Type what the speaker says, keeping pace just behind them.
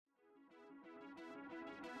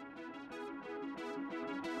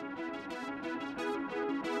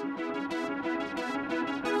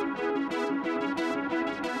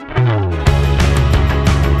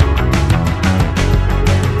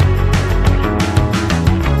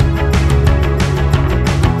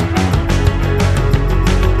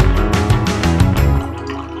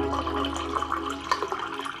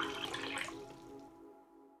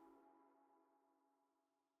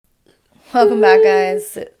Welcome back,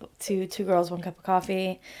 guys, to Two Girls, One Cup of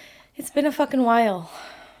Coffee. It's been a fucking while.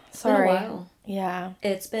 Sorry. Been a while. Yeah.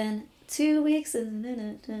 It's been 2 weeks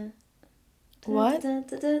and... What? How's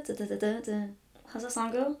that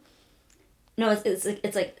song go? No,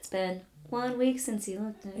 it's been 1 week since you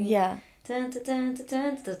looked at me. Yeah.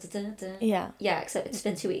 Yeah. Yeah, except it's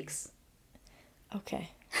been 2 weeks.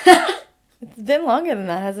 Okay. It's been longer than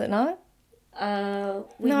that, has it not? We No,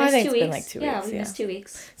 missed I think 2 it's weeks. been like 2 Yeah, weeks, we missed 2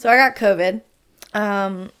 weeks. So I got COVID.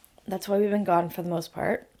 That's why we've been gone for the most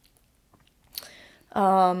part.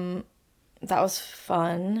 That was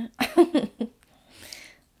fun.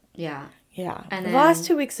 Yeah. Yeah. And The then- last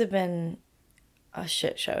 2 weeks have been a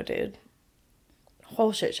shit show, dude.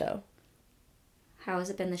 Whole shit show. How has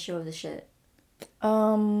it been the show of the shit?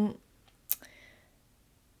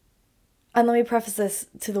 And let me preface this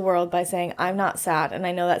to the world by saying I'm not sad, and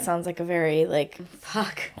I know that sounds like a very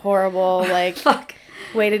Fuck. horrible Fuck.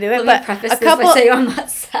 way to do it, Let but me preface a this couple by saying I'm not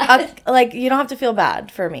sad. you don't have to feel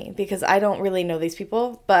bad for me because I don't really know these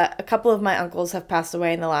people, but a couple of my uncles have passed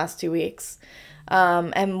away in the last 2 weeks,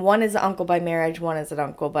 and one is an uncle by marriage, one is an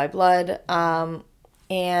uncle by blood,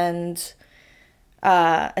 and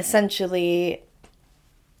essentially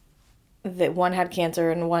that one had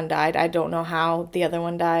cancer and one died. I don't know how the other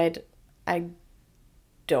one died. I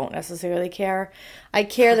don't necessarily care. I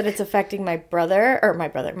care that it's affecting my dad.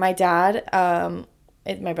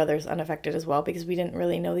 My brother's unaffected as well because we didn't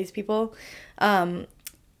really know these people.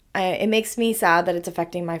 It makes me sad that it's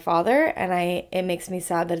affecting my father, and it makes me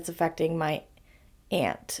sad that it's affecting my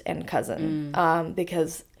aunt and cousin.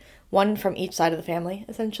 Because one from each side of the family,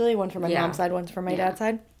 essentially. One from my mom's side, one from my dad's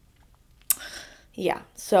side. Yeah.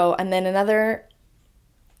 So, and then another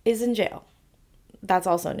is in jail. That's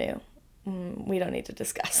also new. We don't need to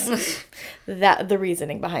discuss the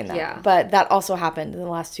reasoning behind that. Yeah. But that also happened in the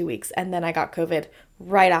last 2 weeks. And then I got COVID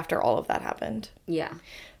right after all of that happened. Yeah.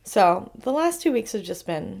 So the last 2 weeks have just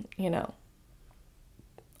been,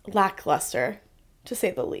 lackluster, to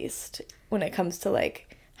say the least, when it comes to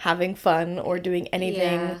having fun or doing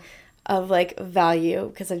anything of value,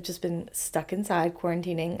 because I've just been stuck inside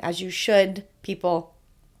quarantining, as you should, people.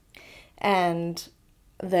 And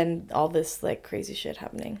then all this crazy shit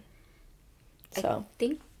happening. So I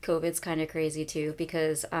think COVID's kind of crazy too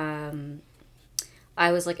because I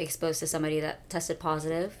was exposed to somebody that tested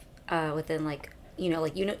positive within what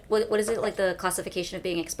is it, the classification of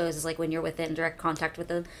being exposed is when you're within direct contact with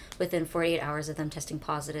them within 48 hours of them testing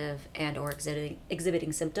positive and or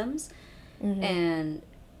exhibiting symptoms. And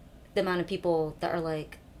the amount of people that are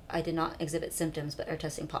I did not exhibit symptoms but are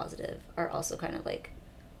testing positive are also kind of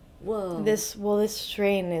whoa. This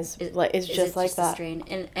strain is just like that.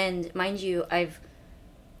 Strain? And mind you, I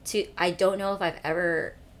don't know if I've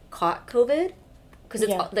ever caught COVID because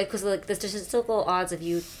it's because the statistical odds of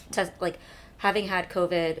you test having had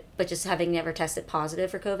COVID but just having never tested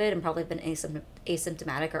positive for COVID and probably been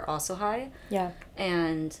asymptomatic are also high. Yeah.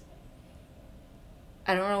 And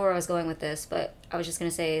I don't know where I was going with this, but I was just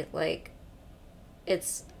gonna say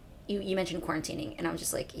it's you mentioned quarantining, and I'm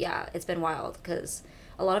just yeah, it's been wild because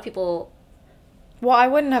a lot of people. Well, I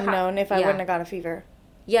wouldn't have known if I wouldn't have got a fever.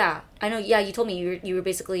 Yeah, I know. Yeah, you told me you were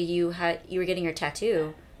basically you were getting your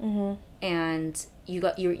tattoo, and you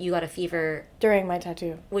got a fever during my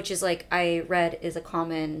tattoo, which is I read is a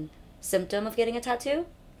common symptom of getting a tattoo.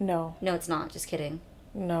 No, it's not. Just kidding.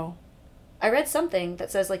 No, I read something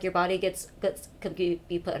that says your body could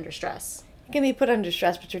be put under stress. You can be put under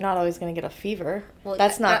stress, but you're not always going to get a fever. Well,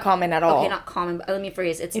 that's not common at all. Okay, not common. But let me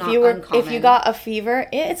phrase. It's not uncommon. If you got a fever,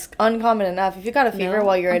 it's uncommon enough. If you got a fever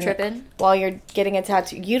while you're while you're getting a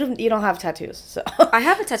tattoo, you don't have tattoos. So I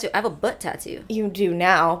have a tattoo. I have a butt tattoo. You do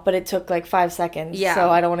now, but it took 5 seconds. Yeah. So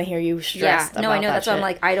I don't want to hear you stressed. Yeah. No, I know. That's why I'm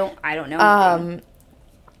I don't know.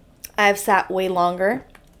 I've sat way longer,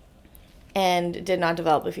 and did not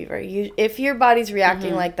develop a fever. If your body's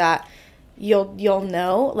reacting like that. You'll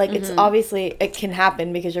know. It's obviously it can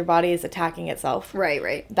happen because your body is attacking itself.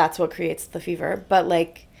 Right. That's what creates the fever. But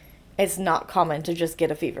it's not common to just get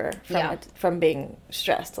a fever from being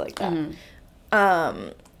stressed like that.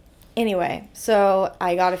 Anyway, so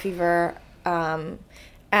I got a fever, and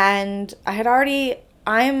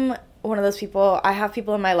I'm one of those people. I have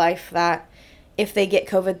people in my life that if they get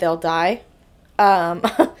COVID, they'll die.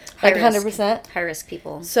 100%. High risk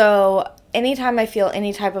people. So anytime I feel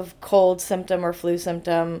any type of cold symptom or flu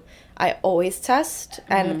symptom, I always test.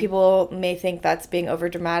 And people may think that's being over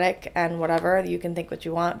dramatic and whatever. You can think what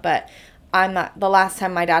you want, but I'm not. The last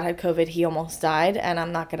time my dad had COVID, he almost died, and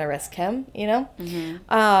I'm not gonna risk him.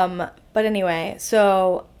 But anyway,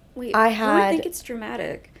 so wait, I had. I think it's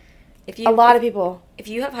dramatic. A lot of people. if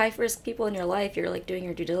you have high risk people in your life, you're like doing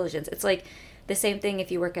your due diligence. It's like the same thing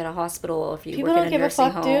if you work at a hospital, or if you People work don't in a give a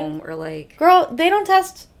nursing fuck, home, dude. or like. Girl, they don't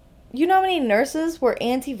test. You know how many nurses were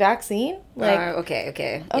anti-vaccine? Like, Okay.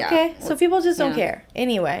 okay, Yeah. so people just don't yeah. care.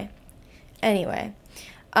 Anyway,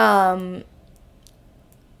 can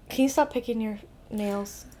you stop picking your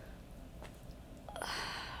nails?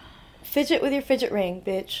 Fidget with your fidget ring,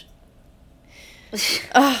 bitch.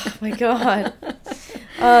 Oh my god.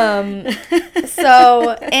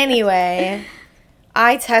 So anyway,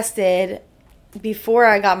 I tested before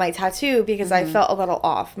I got my tattoo because I felt a little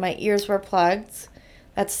off. My ears were plugged.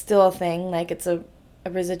 That's still a thing. Like, it's a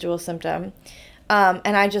residual symptom.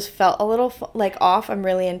 And I just felt a little like off. I'm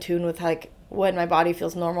really in tune with like when my body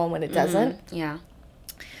feels normal and when it doesn't. Yeah.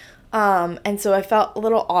 And so I felt a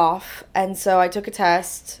little off, and so I took a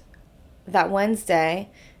test that Wednesday.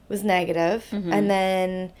 It was negative. And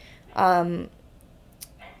then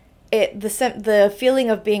the feeling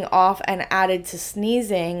of being off and added to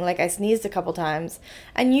sneezing, like I sneezed a couple times,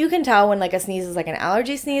 and you can tell when like a sneeze is like an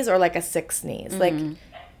allergy sneeze or like a sick sneeze. Like,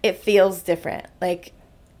 it feels different. Like,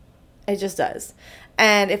 it just does.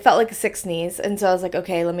 And it felt like a sick sneeze. And so I was like,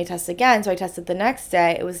 okay, let me test again. So I tested the next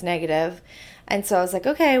day. It was negative. And so I was like,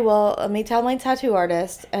 okay, well, let me tell my tattoo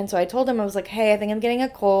artist. And so I told him, I was like, hey, I think I'm getting a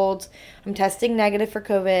cold. I'm testing negative for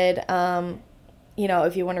COVID. You know,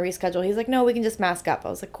 if you want to reschedule. He's like, no, we can just mask up. I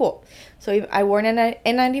was like, cool. So I wore an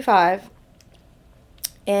N95.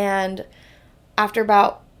 And after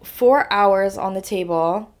about 4 hours on the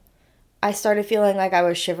table, I started feeling like I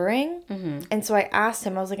was shivering. And so I asked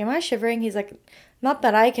him, I was like, am I shivering? He's like, not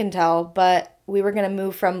that I can tell, but we were going to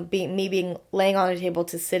move from being laying on a table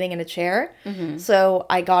to sitting in a chair. So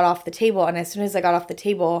I got off the table. And as soon as I got off the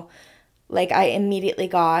table, like, I immediately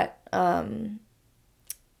got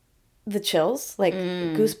the chills, like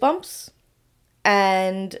goosebumps.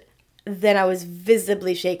 And then I was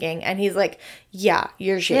visibly shaking. And he's like, yeah,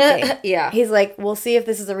 you're shaking. Yeah. He's like, we'll see if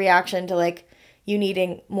this is a reaction to like you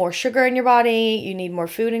needing more sugar in your body, you need more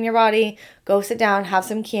food in your body. Go sit down, have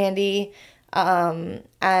some candy,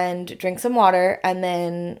 and drink some water. And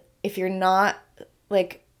then if you're not,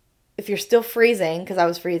 like, if you're still freezing, because I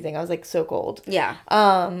was freezing, I was like so cold. Yeah.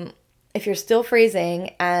 If you're still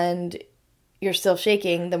freezing and you're still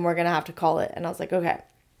shaking, then we're going to have to call it. And I was like, okay.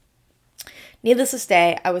 Needless to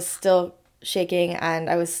say, I was still shaking and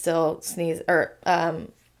I was still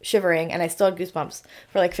shivering, and I still had goosebumps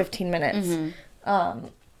for like 15 minutes.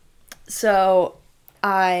 So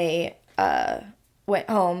I went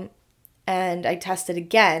home and I tested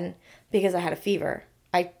again because I had a fever.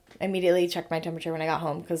 I immediately checked my temperature when I got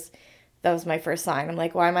home because that was my first sign. I'm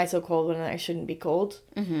like, why am I so cold when I shouldn't be cold?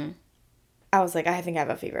 I was like, I think I have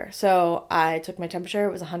a fever. So I took my temperature.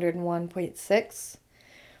 It was 101.6.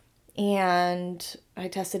 And I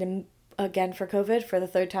tested him again for COVID for the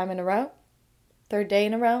third day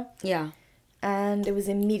in a row. Yeah. And it was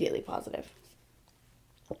immediately positive.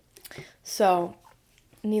 So,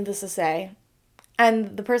 needless to say,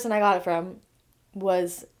 and the person I got it from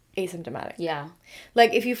was asymptomatic. Yeah.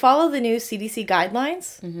 Like, if you follow the new CDC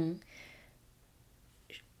guidelines,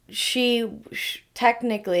 she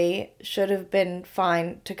technically should have been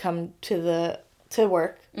fine to come to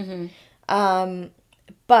work.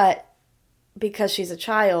 But because she's a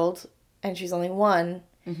child and she's only one,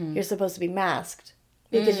 you're supposed to be masked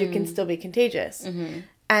because you can still be contagious.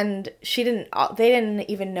 And they didn't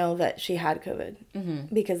even know that she had COVID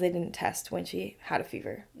because they didn't test when she had a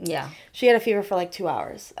fever. Yeah. She had a fever for like 2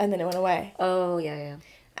 hours and then it went away. Oh, yeah.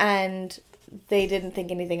 And they didn't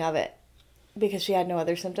think anything of it because she had no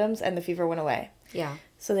other symptoms and the fever went away. Yeah.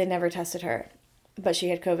 So they never tested her. But she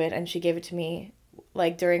had COVID and she gave it to me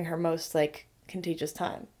like during her most like contagious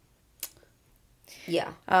time.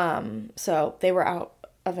 Yeah. So they were out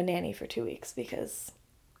of a nanny for 2 weeks because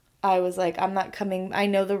I was like, I'm not coming. I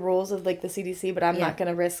know the rules of like the CDC, but I'm not going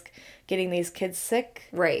to risk getting these kids sick.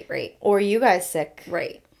 Right. Or you guys sick.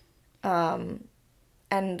 Right.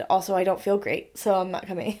 And also I don't feel great, so I'm not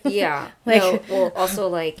coming. Yeah. Like, no, well, also,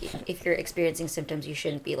 like, if you're experiencing symptoms, you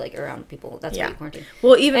shouldn't be, like, around people. That's why you quarantine.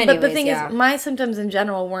 Well, but the Anyways, thing is, my symptoms in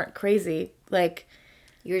general weren't crazy. Like,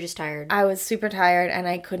 you were just tired. I was super tired, and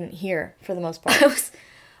I couldn't hear for the most part.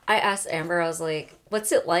 I asked Amber, I was like,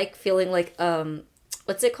 what's it like feeling like,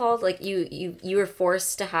 what's it called? Like, you were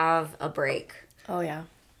forced to have a break. Oh, yeah.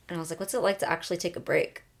 And I was like, what's it like to actually take a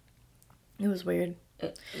break? It was weird.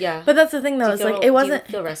 Yeah. But that's the thing, though. It's like, it wasn't...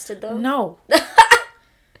 Do you feel rested, though? No.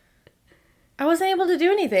 I wasn't able to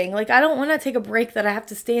do anything. Like, I don't want to take a break that I have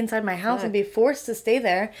to stay inside my house and be forced to stay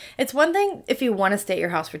there. It's one thing if you want to stay at your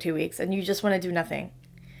house for 2 weeks and you just want to do nothing.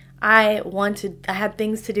 I had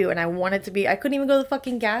things to do, and I wanted to be. I couldn't even go to the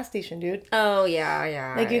fucking gas station, dude. Oh,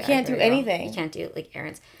 yeah. Like, you can't do anything. You can't do, like,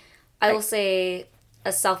 errands. I will say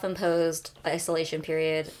a self-imposed isolation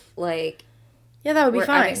period, like... Yeah, that would be where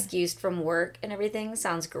fine. I'm excused from work and everything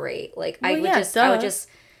sounds great. Like, Well, I would just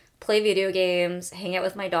play video games, hang out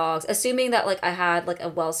with my dogs, assuming that, like, I had, like, a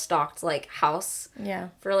well-stocked, like, house Yeah.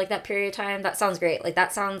 for, like, that period of time. That sounds great. Like,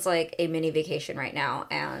 that sounds like a mini vacation right now,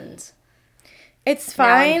 and... It's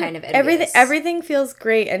fine. Now I'm kind of envious. Everything feels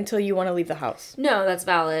great until you want to leave the house. No, that's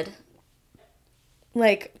valid.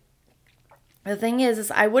 Like, the thing is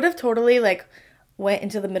I would have totally, like, went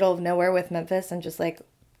into the middle of nowhere with Memphis and just, like...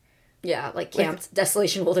 Yeah, like camped,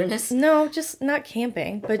 desolation wilderness. No, just not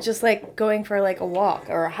camping, but just, like, going for, like, a walk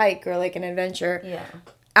or a hike or, like, an adventure. Yeah.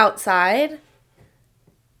 Outside.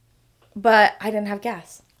 But I didn't have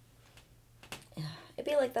gas. Yeah,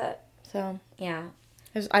 it'd be like that. So... Yeah.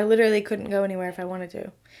 I literally couldn't go anywhere if I wanted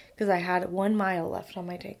to. Because I had 1 mile left on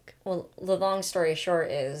my tank. Well, the long story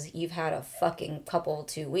short is you've had a fucking couple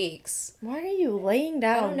 2 weeks. Why are you laying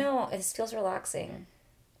down? I don't know. It just feels relaxing.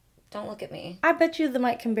 Don't look at me. I bet you the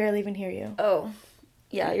mic can barely even hear you. Oh.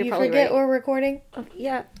 Yeah, you're you probably forget right. we're recording?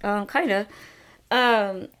 Yeah, kinda.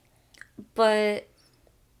 But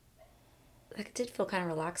it did feel kind of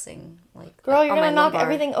relaxing. Like, Girl, you're on my gonna knock lumbar.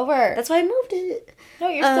 everything over. That's why I moved it. No,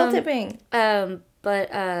 you're still tipping.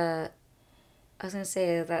 But I was gonna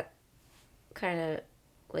say that kind of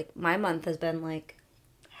like my month has been like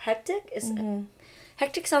hectic.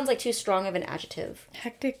 Hectic sounds like too strong of an adjective.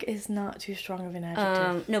 Hectic is not too strong of an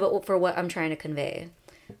adjective. No, but for what I'm trying to convey.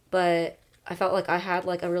 But I felt like I had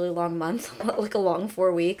like a really long month, like a long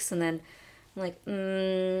 4 weeks, and then I'm like,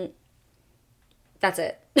 that's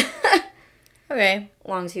it. Okay.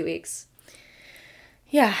 Long 2 weeks.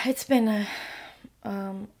 Yeah, it's been a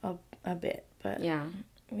bit, but Yeah.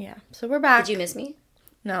 yeah. So we're back. Did you miss me?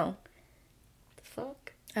 No, The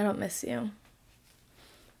fuck? I don't miss you.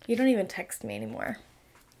 You don't even text me anymore.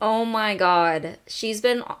 Oh my god. She's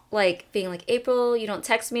been like being like, April, you don't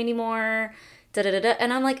text me anymore. Da da da da.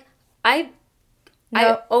 And I'm like, I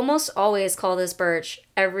almost always call this Birch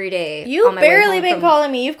every day. You've barely been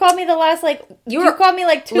calling me. You've called me the last you called me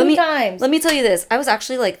like two times. Let me tell you this. I was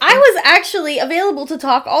actually like, I was actually available to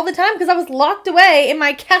talk all the time because I was locked away in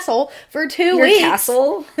my castle for 2 weeks. Your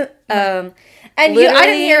castle? And I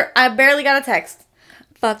didn't hear. I barely got a text.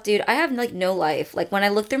 Fuck, dude. I have like no life. Like when I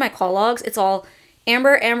look through my call logs, it's all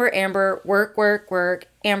Amber, Amber, Amber, work, work, work.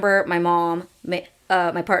 Amber, my mom, my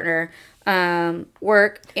partner,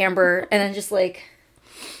 work, Amber, and then just like.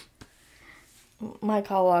 My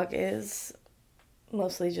call log is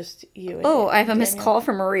mostly just you. And I have a missed call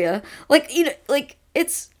from Maria. Like, you know, like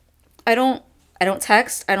it's. I don't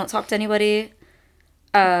text. I don't talk to anybody.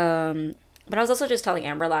 But I was also just telling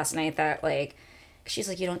Amber last night that like, she's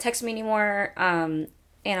like, you don't text me anymore.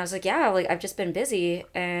 And I was like, yeah, like I've just been busy.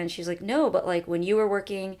 And she's like, no, but like when you were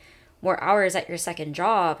working more hours at your second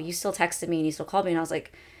job, you still texted me and you still called me. And I was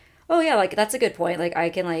like, oh yeah, like that's a good point. Like I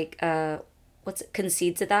can like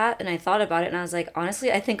concede to that. And I thought about it and I was like,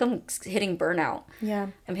 honestly, I think I'm hitting burnout. Yeah.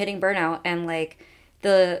 I'm hitting burnout, and like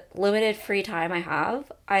the limited free time I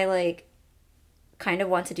have, I like kind of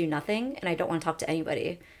want to do nothing and I don't want to talk to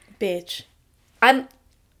anybody. Bitch. I'm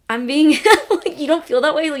being like, you don't feel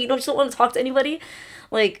that way? Like you don't just want to talk to anybody?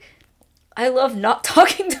 Like I love not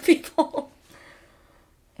talking to people.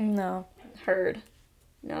 No. Heard.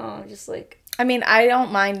 No, I'm just like, I mean, I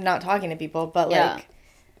don't mind not talking to people, but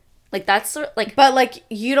like that's like, but like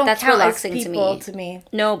you don't that's count relaxing as people to me.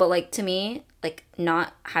 No, but like to me, like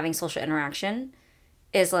not having social interaction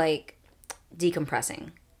is like decompressing.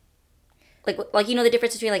 Like you know the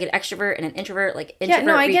difference between like an extrovert and an introvert. Like introvert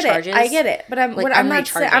I get recharges. it. I get it. But I'm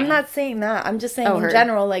recharging. not saying that. I'm just saying in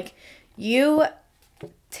general, like you,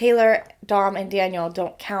 Taylor, Dom, and Daniel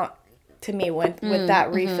don't count to me with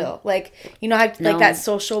that refill. Like you know how like that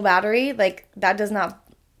social battery, like that does not.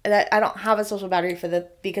 That I don't have a social battery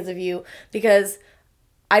because of you, because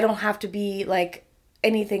I don't have to be like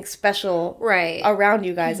anything special around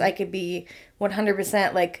you guys. I could be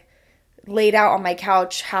 100% like laid out on my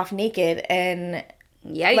couch half naked and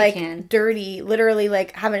you can. Dirty, literally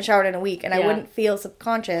like haven't showered in a week, and I wouldn't feel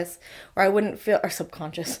subconscious, or I wouldn't feel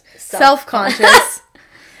self-conscious.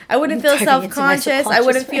 I wouldn't feel self-conscious. I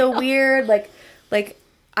wouldn't feel weird. Like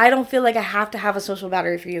I don't feel like I have to have a social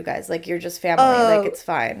battery for you guys. Like, you're just family. Like, it's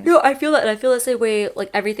fine. No, I feel that. And I feel the same way. Like,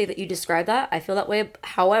 everything that you described that. I feel that way.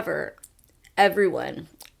 However, everyone,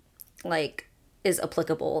 like, is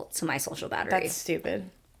applicable to my social battery. That's stupid.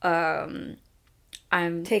 I'm...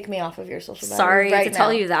 Take me off of your social battery sorry to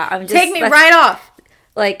tell you that. I'm just... Take me right off!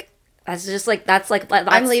 Like, That's just like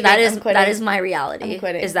I'm leaving. that is I'm quitting. that is my reality. I'm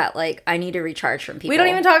quitting. Is that like I need to recharge from people. We don't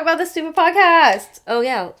even talk about this stupid podcast. Oh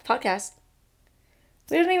yeah, podcast.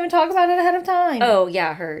 We don't even talk about it ahead of time. Oh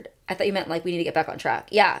yeah, heard. I thought you meant like we need to get back on track.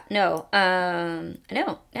 Yeah, no.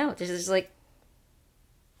 No. This is like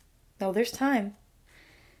No, there's time.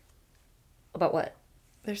 about what?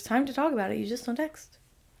 There's time to talk about it. You just don't text.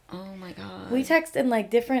 Oh my god. We text in like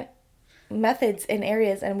different methods and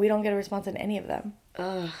areas, and we don't get a response in any of them.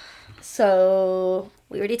 Ugh. So,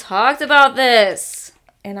 We already talked about this.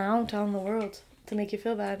 and I don't tell the world to make you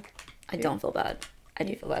feel bad. I don't feel bad. I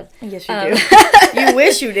do feel bad. Yes, you do. You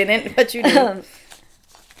wish you didn't, but you do.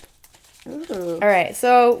 Ooh. All right,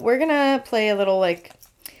 so we're gonna play a little like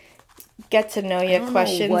get to know you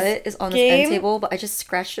questions. What is on this game. end table? But I just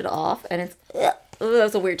scratched it off, and it's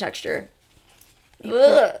that's a weird texture. Ugh.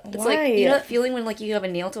 It's Why? like you know that feeling when like you have a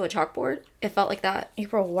nail to a chalkboard. It felt like that.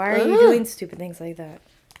 April, why are you doing stupid things like that?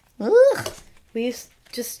 Ugh. Will you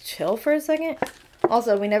just chill for a second?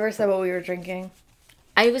 Also, we never said what we were drinking.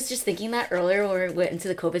 I was just thinking that earlier when we went into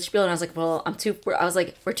the COVID spiel, and I was like, well,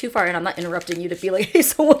 we're too far in. I'm not interrupting you to be like, hey,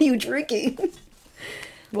 so what are you drinking?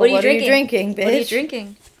 What are you drinking, bitch? What are you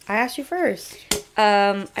drinking? I asked you first.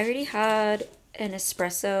 I already had an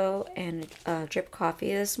espresso and drip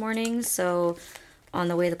coffee this morning. So on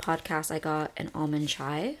the way to the podcast, I got an almond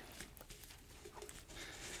chai.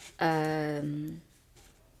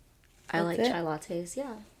 I like it? chai lattes.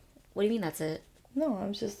 Yeah. What do you mean that's it? No,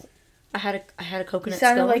 I'm just... I had a You coconut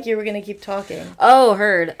sounded scone. like you were going to keep talking. Oh,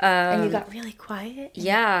 heard. And you got really quiet.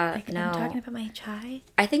 Yeah, Like, no. I'm talking about my chai.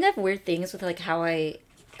 I think I have weird things with like how I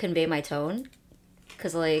convey my tone,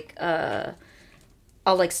 cause like I'll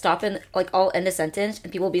like stop and like I'll end a sentence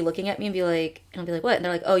and people will be looking at me and I'll be like what? And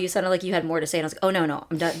they're like, oh, you sounded like you had more to say. And I was like, oh no,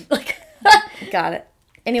 I'm done. Like, Got it.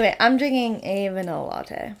 Anyway, I'm drinking a vanilla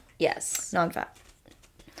latte. yes, Non-fat.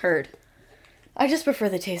 heard. I just prefer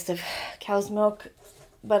the taste of cow's milk,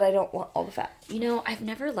 but I don't want all the fat. You know, I've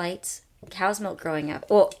never liked cow's milk growing up.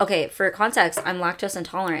 Well, okay, for context, I'm lactose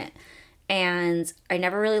intolerant. And I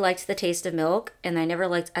never really liked the taste of milk. And I never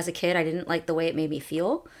liked, as a kid, I didn't like the way it made me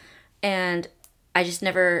feel. And I just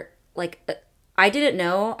never, like, I didn't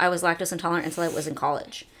know I was lactose intolerant until I was in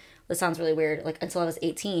college. This sounds really weird. Like, until I was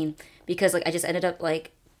 18. Because, like, I just ended up,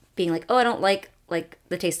 like, being like, oh, I don't like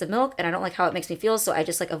the taste of milk. And I don't like how it makes me feel. So I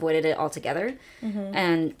just, like, avoided it altogether. Mm-hmm.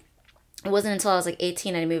 And it wasn't until I was like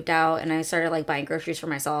 18 I moved out and I started like buying groceries for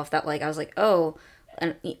myself that like I was like, oh,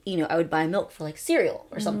 and you know, I would buy milk for like cereal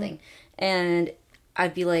or something. And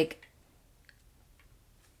I'd be like,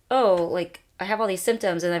 oh, like I have all these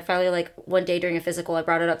symptoms. And then finally like one day during a physical I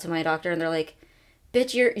brought it up to my doctor and they're like,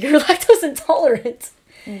 bitch, you're lactose intolerant.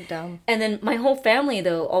 Dumb. And then my whole family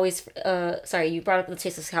though always sorry, you brought up the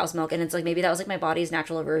taste of cow's milk and it's like maybe that was like my body's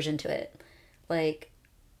natural aversion to it. Like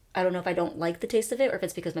I don't know if I don't like the taste of it or if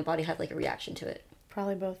it's because my body had like a reaction to it.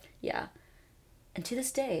 Probably both. Yeah. And to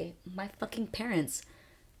this day, my fucking parents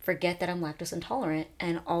forget that I'm lactose intolerant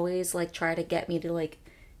and always like try to get me to like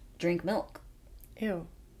drink milk. Ew.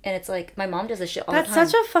 And it's like my mom does this shit all That's the time.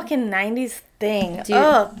 such a fucking 90s thing. Dude,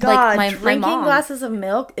 oh, God. like, my Drinking mom- glasses of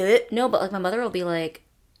milk? No, but like my mother will be like,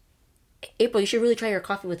 April, you should really try your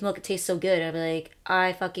coffee with milk. It tastes so good. And I'll be like,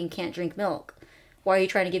 I fucking can't drink milk. Why are you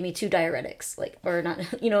trying to give me 2 diuretics? Like, or not,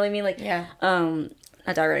 you know what I mean? Like, Yeah. not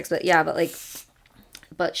diuretics, but yeah,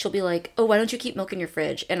 but she'll be like, oh, why don't you keep milk in your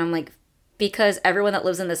fridge? And I'm like, because everyone that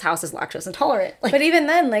lives in this house is lactose intolerant. Like, But even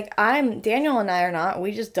then, like, Daniel and I are not.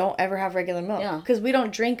 We just don't ever have regular milk. Yeah. Because we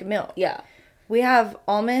don't drink milk. yeah. We have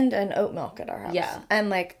almond and oat milk at our house. Yeah. And,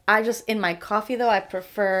 like, in my coffee, though, I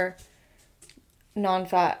prefer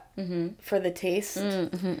non-fat for the taste.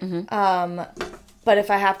 But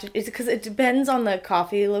if I have to, it's because it depends on the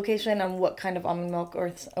coffee location and what kind of almond milk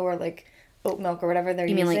or like oat milk or whatever they're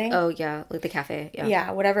You mean using. like, oh yeah, like the cafe, yeah.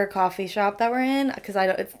 Yeah, whatever coffee shop that we're in, because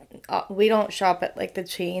we don't shop at like the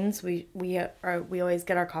chains. We always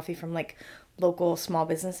get our coffee from like local small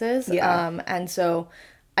businesses. Yeah. And so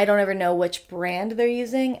I don't ever know which brand they're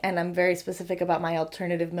using, and I'm very specific about my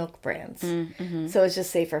alternative milk brands. So it's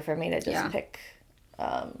just safer for me to just pick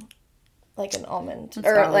like an almond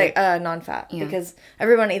or valid. like non-fat because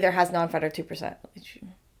everyone either has non-fat or 2%.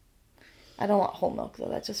 I don't want whole milk though.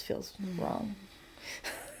 That just feels wrong.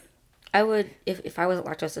 I would, if I wasn't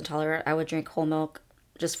lactose intolerant, I would drink whole milk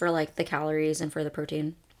just for like the calories and for the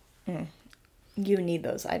protein. You need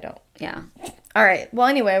those. I don't. Yeah. All right. Well,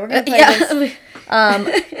 anyway, we're gonna play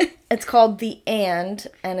this. It's called The And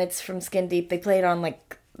it's from Skin Deep. They play it on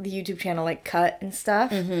like the YouTube channel like Cut and stuff.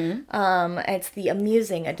 It's the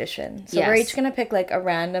amusing edition. So we're Yes. each gonna pick like a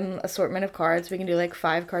random assortment of cards. We can do like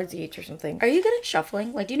 5 cards each or something. Are you good at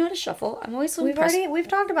shuffling? Like, do you know how to shuffle? I'm always so impressed. We've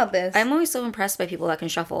talked about this. I'm always so impressed by people that can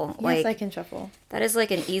shuffle. Yes, Like, I can shuffle. that is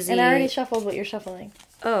like an easy. And I already shuffled what you're shuffling.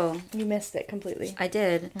 Oh, You missed it completely. I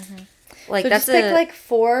did. Like So that's just pick like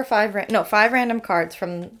 4 or 5 5 random cards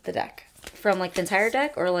from the deck. from like the entire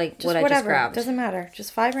deck or like Just what I whatever. just grabbed. Doesn't matter.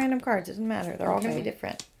 Just 5 random cards. Doesn't matter. They're all gonna be Okay.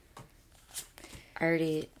 different. I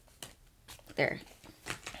already. There.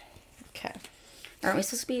 Okay. Aren't we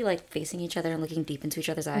supposed to be like facing each other and looking deep into each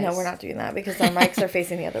other's eyes? No, we're not doing that because our mics are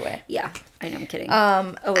facing the other way. Yeah, I know. I'm kidding.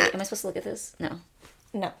 Um, oh wait, am I supposed to look at this? No.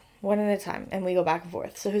 No, one at a time, and we go back and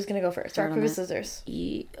forth. So who's gonna go first? Rock, on paper, that. scissors.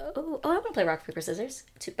 Oh, I'm gonna play rock paper scissors.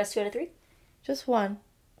 Best 2 out of 3. Just one.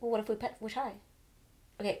 Well, what if we're tie?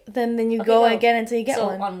 Okay. Then you Okay, go go. again until you get so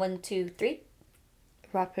one. on 1, 2, 3.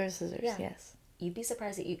 Rock, paper, scissors. Yeah. Yes. You'd be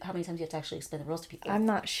surprised at how many times you have to actually explain the rules to people. I'm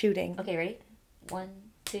not shooting. Okay, ready? 1,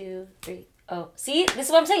 2, 3. Oh, see, this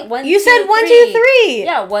is what I'm saying. 1. You 2, said 1, 3. 2, 3.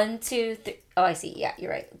 Yeah, 1, 2, 3. Oh, I see. Yeah,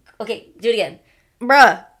 you're right. Okay, do it again.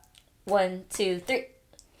 Bruh. 1, 2, 3.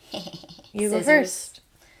 You go Scissors.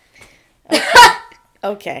 first.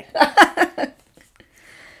 Okay.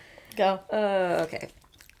 Go. Okay.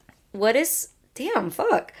 What is... Damn,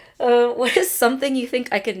 fuck. What is something you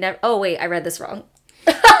think I could never... Oh, wait, I read this wrong.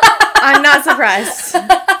 I'm not surprised.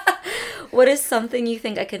 What is something you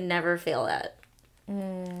think I could never fail at?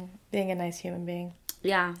 Being a nice human being.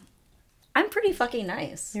 Yeah. I'm pretty fucking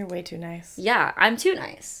nice. You're way too nice. Yeah, I'm too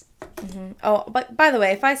nice. Oh, but by the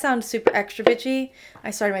way, if I sound super extra bitchy,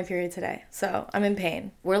 I started my period today, so I'm in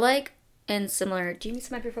pain. We're like in similar... Do you need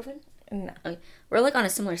some ibuprofen? No. Okay. We're like on a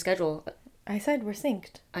similar schedule. I said we're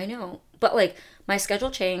synced. I know. But like my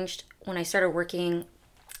schedule changed when I started working.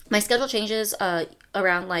 My schedule changes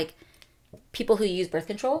around like people who use birth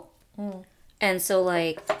control. And so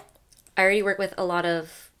like I already work with a lot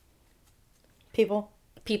of people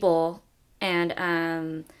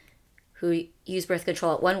and who use birth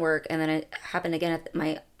control at one work, and then it happened again at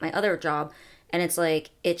my other job, and it's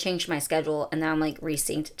like it changed my schedule, and now I'm like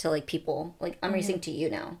resynced to like people. Like I'm resynced to you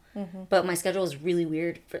now. But my schedule is really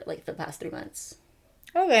weird for like the past 3 months.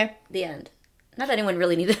 Okay. The end. Not that anyone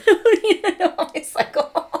really needed to know my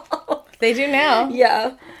cycle. They do now.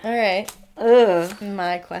 Yeah. All right. Ugh.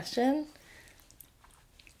 My question.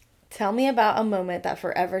 Tell me about a moment that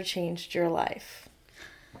forever changed your life.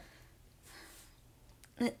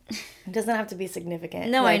 It doesn't have to be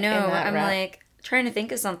significant. No, like, I know. in that I'm route. like trying to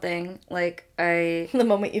think of something. Like I. The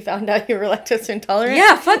moment you found out you were lactose intolerant?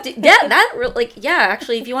 Yeah, fuck. Yeah,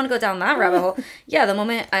 actually, if you want to go down that rabbit hole, yeah, the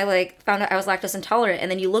moment I like found out I was lactose intolerant,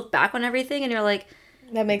 and then you look back on everything, and you're like,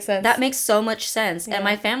 That makes sense. that makes so much sense. Yeah. And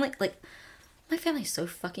my family's so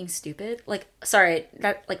fucking stupid. Like, sorry,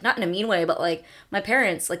 that like not in a mean way, but like my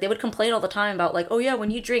parents, like they would complain all the time about like, oh yeah,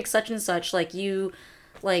 when you drink such and such, like you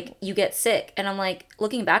get sick. And I'm like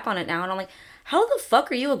looking back on it now, and I'm like, how the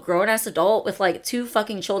fuck are you a grown ass adult with like 2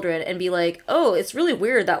 fucking children and be like, oh, it's really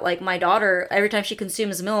weird that like my daughter every time she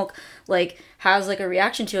consumes milk like has like a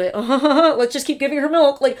reaction to it. Let's just keep giving her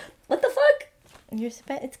milk. Like, what the fuck?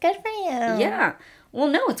 It's good for you. Yeah. Well,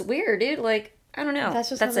 no, it's weird, dude. Like, I don't know. That's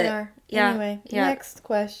just how they it. are. Yeah. Anyway, Yeah. next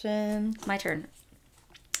question. My turn.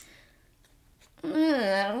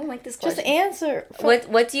 I don't like this question. Just answer.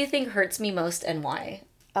 What do you think hurts me most and why?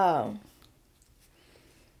 Oh.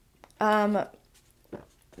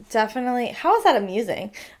 Definitely. How is that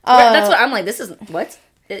amusing? That's what I'm like. This is what?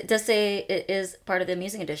 It does say it is part of the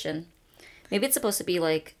amusing edition. Maybe it's supposed to be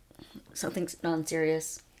like something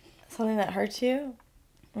non-serious. Something that hurts you?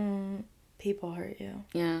 People hurt you.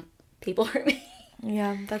 Yeah. People hurt me.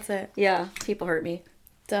 Yeah, that's it. Yeah. People hurt me.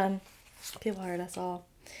 Done. People hurt us all.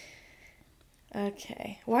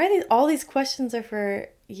 Okay. Why are all these questions are for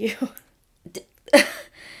you?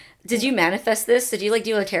 Did you manifest this? Did you like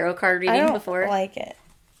do a tarot card reading I don't before? like it.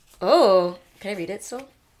 Oh, can I read it still?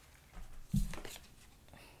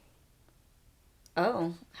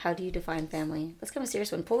 Oh, how do you define family? Let's come a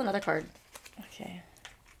serious one. Pull another card. Okay.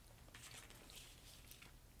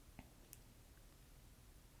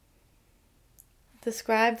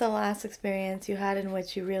 Describe the last experience you had in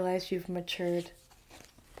which you realized you've matured.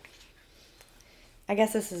 I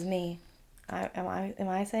guess this is me. Am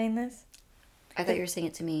I saying this? I thought you were saying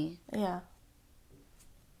it to me. Yeah.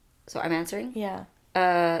 So I'm answering? Yeah.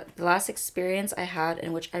 The last experience I had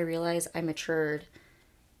in which I realized I matured.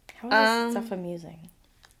 How is this stuff amusing?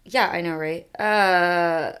 Yeah, I know, right?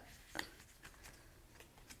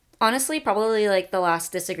 Honestly, probably like the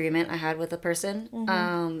last disagreement I had with a person.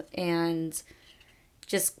 And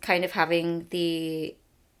just kind of having the,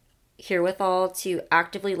 herewithal to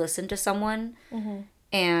actively listen to someone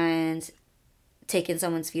and take in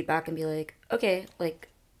someone's feedback and be like, okay, like,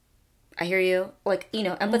 I hear you. Like, you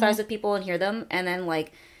know, empathize with people and hear them. And then,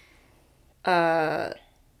 like, I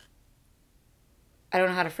don't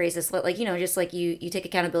know how to phrase this, but, like, you know, just, like, you take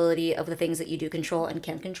accountability of the things that you do control and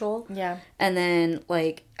can control. Yeah. And then,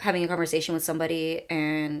 like, having a conversation with somebody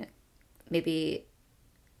and maybe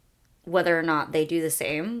whether or not they do the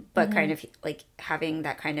same, but kind of, like, having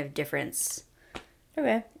that kind of difference.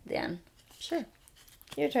 Okay. Then. Sure.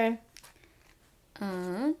 Your turn.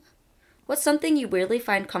 What's something you weirdly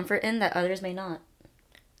find comfort in that others may not?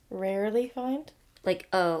 Rarely find? Like,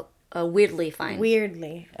 weirdly find.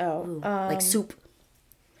 Weirdly. Oh. Ooh, like soup.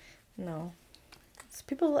 No.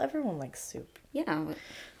 Everyone likes soup. Yeah.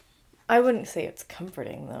 I wouldn't say it's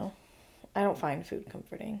comforting, though. I don't find food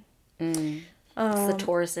comforting. It's the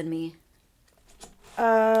Taurus in me.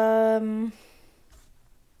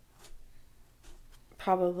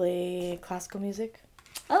 Probably classical music.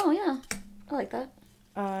 Oh, yeah. I like that.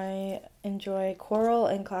 I enjoy choral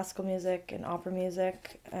and classical music and opera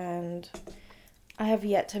music, and I have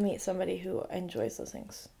yet to meet somebody who enjoys those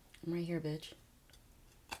things. I'm right here, bitch.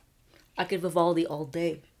 I could Vivaldi all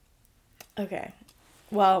day. Okay.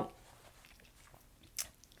 Well,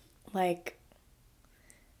 like,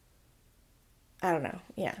 I don't know.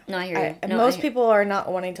 Yeah. No, I hear you. Most people are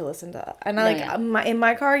not wanting to listen to that. And in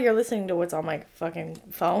my car, you're listening to what's on my fucking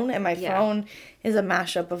phone, and my phone is a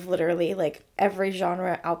mashup of literally like every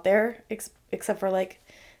genre out there, except for like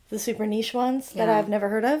the super niche ones that I've never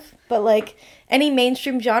heard of. But like any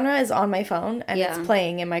mainstream genre is on my phone, and it's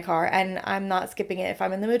playing in my car, and I'm not skipping it if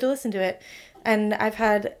I'm in the mood to listen to it. And I've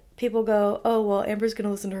had people go, "Oh, well, Amber's gonna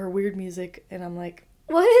listen to her weird music," and I'm like,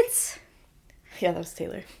 "What?" Yeah, that was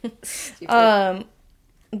Taylor.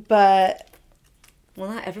 But well,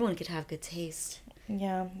 not everyone could have good taste.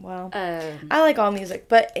 Yeah, well, I like all music,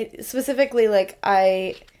 but specifically, like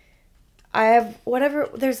I have whatever.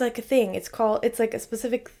 There's like a thing. It's like a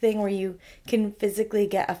specific thing where you can physically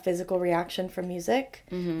get a physical reaction from music,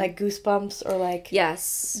 like goosebumps or like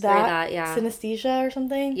synesthesia or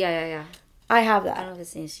something. Yeah. I have that. I don't know if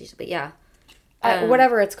it's synesthesia, but yeah,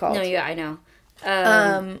 whatever it's called. No, yeah, I know.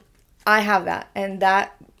 I have that, and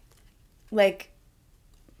that like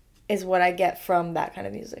is what I get from that kind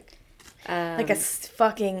of music. Like a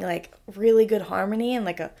fucking like really good harmony and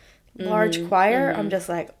like a large choir. I'm just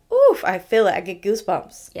like, oof, I feel it. I get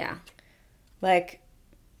goosebumps. Yeah. Like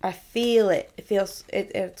I feel it. It feels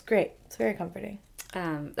it's great. It's very comforting.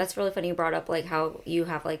 That's really funny you brought up like how you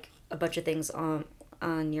have like a bunch of things on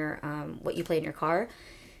your what you play in your car,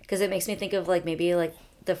 because it makes me think of like maybe like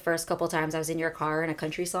the first couple times I was in your car and a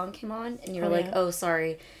country song came on and you were like, "Oh,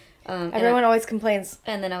 sorry." Everyone always complains.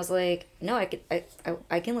 And then I was like, "No, I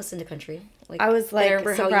can listen to country." Like I was like, I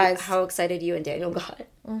remember surprised how excited you and Daniel got.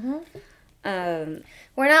 We're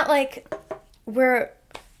not like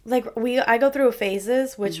I go through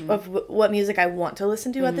phases of what music I want to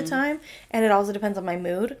listen to at the time, and it also depends on my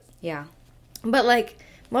mood. Yeah. But like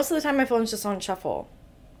most of the time, my phone's just on shuffle,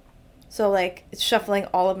 so like it's shuffling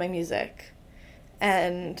all of my music.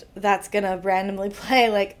 And that's gonna randomly play,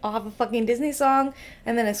 like, I'll have a fucking Disney song,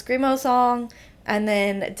 and then a Screamo song, and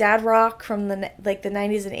then dad rock from the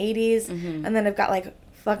 90s and 80s, and then I've got, like,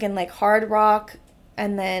 fucking, like, hard rock,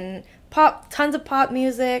 and then tons of pop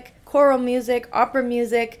music, choral music, opera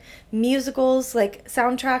music, musicals, like,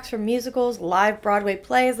 soundtracks from musicals, live Broadway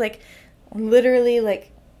plays, like, literally,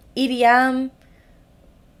 like, EDM,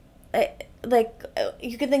 like,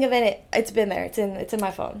 you can think of it, it's been there, it's in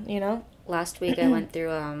my phone, you know? Last week I went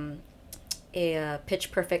through a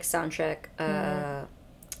Pitch Perfect soundtrack,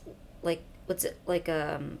 like what's it like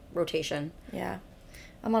rotation. Yeah,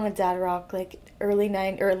 I'm on a dad rock like late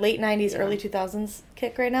 90s, early 2000s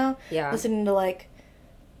kick right now. Yeah, listening to like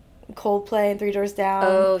Coldplay and Three Doors Down.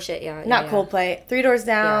 Oh shit, yeah. Not Coldplay, Three Doors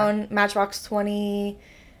Down, Matchbox 20,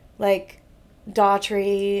 like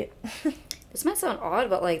Daughtry. This might sound odd,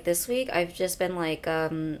 but like this week I've just been like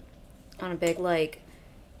on a big like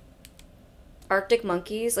Arctic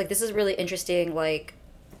Monkeys. Like this is really interesting like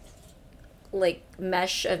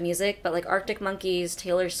mesh of music, but like Arctic Monkeys,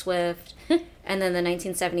 Taylor Swift, and then the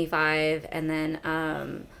 1975, and then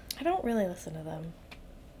I don't really listen to them.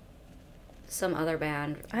 Some other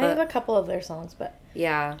band. I have a couple of their songs, but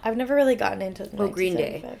yeah, I've never really gotten into. Green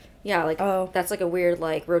Day. Yeah, like that's like a weird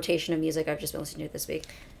like rotation of music I've just been listening to this week.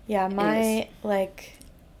 Yeah, like,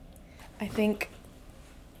 I think.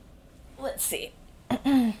 Let's see.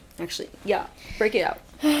 Actually, yeah, break it out.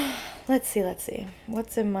 Let's see.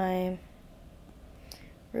 What's in my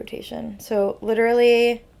rotation? So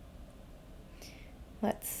literally,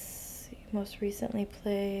 let's see. Most recently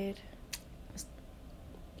played.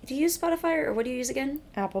 Do you use Spotify or what do you use again?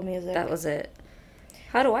 Apple Music. That was it.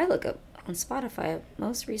 How do I look up on Spotify?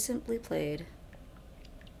 Most recently played.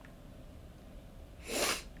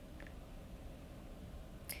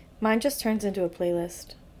 Mine just turns into a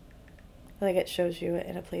playlist. Like it shows you it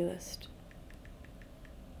in a playlist.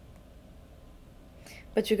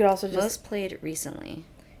 But you could also just Most played recently.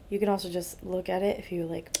 you can also just look at it if you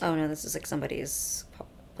like. Oh no, this is like somebody's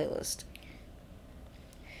playlist.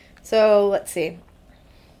 So let's see.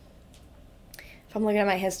 If I'm looking at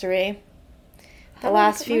my history, How the do I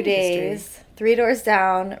last look at few my history? days, Three Doors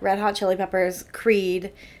Down, Red Hot Chili Peppers,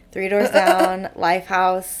 Creed, Three Doors Down,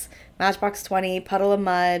 Lifehouse, Matchbox 20, Puddle of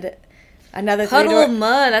Mud, another Puddle of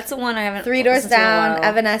Mud. That's the one I haven't. Three Doors listened to in a Down, while.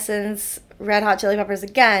 Evanescence, Red Hot Chili Peppers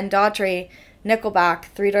again, Daughtry, Nickelback,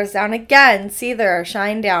 Three Doors Down again, Seether,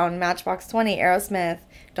 Shinedown, Matchbox 20, Aerosmith,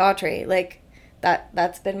 Daughtry. Like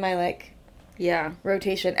that's been my like Yeah.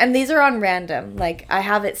 rotation. And these are on random. Like I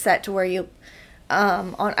have it set to where you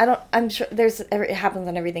I'm sure it happens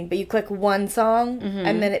on everything, but you click one song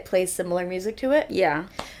and then it plays similar music to it. Yeah.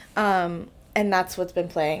 And that's what's been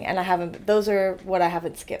playing. And those are what I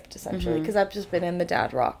haven't skipped essentially because I've just been in the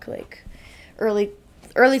dad rock, like early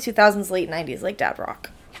 2000s, late 90s, like dad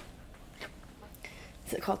rock.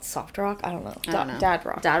 Is it called soft rock? I don't know. I don't know. Dad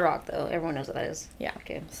rock. Dad rock though. Everyone knows what that is. Yeah.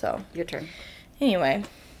 Okay. So Your turn. anyway,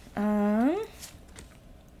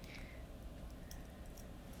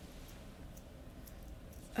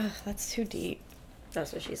 ugh, that's too deep.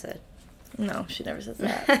 That's what she said. No, she never says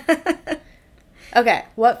that. Okay,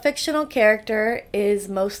 what fictional character is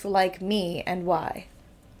most like me and why?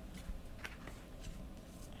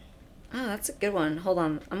 Oh, that's a good one. Hold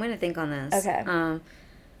on. I'm going to think on this. Okay.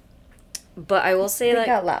 But I will say Think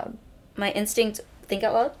that out loud. my instinct, think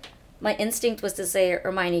out loud? My instinct was to say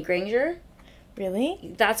Hermione Granger.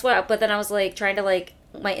 Really? That's what, but then I was like trying to like,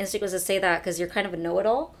 my instinct was to say that because you're kind of a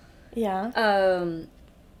know-it-all. Yeah.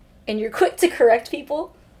 And you're quick to correct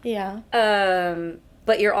people. Yeah.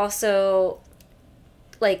 But you're also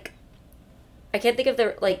like, I can't think of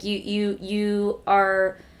the, like, you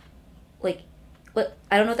are like, what,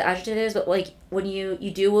 I don't know what the adjective is, but like when you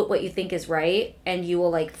do what you think is right and you will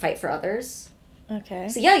like fight for others. Okay.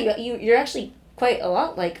 So yeah, you're actually quite a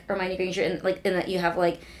lot like Hermione Granger in that you have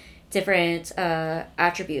like different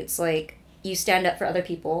attributes. Like you stand up for other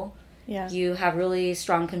people. Yeah. You have really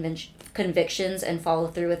strong convictions and follow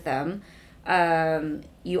through with them.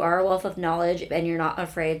 You are a wealth of knowledge and you're not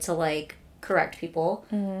afraid to like correct people.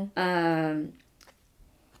 Mm-hmm.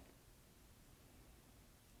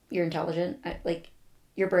 You're intelligent.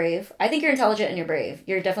 You're brave. I think you're intelligent and you're brave.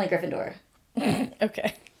 You're definitely Gryffindor.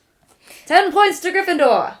 Okay. 10 points to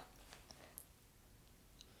Gryffindor!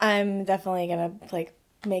 I'm definitely gonna like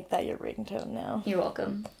make that your ringtone now. You're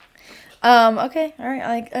welcome. Okay. All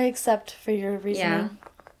right. I accept for your reasoning. Yeah.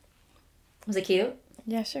 Was it cute?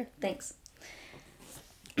 Yeah, sure. Thanks.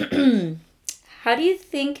 How do you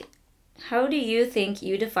think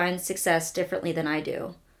you define success differently than I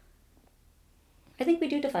do? I think we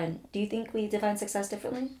do define. Do you think we define success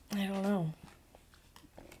differently? I don't know.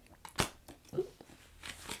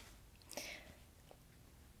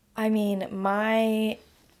 I mean,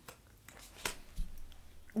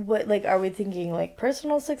 what, like, are we thinking, like,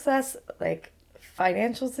 personal success, like,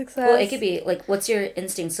 financial success? Well, it could be, like, what's your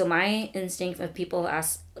instinct? So my instinct, if people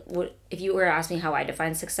ask, if you were to ask me how I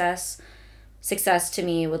define success to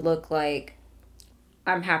me would look like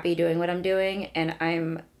I'm happy doing what I'm doing and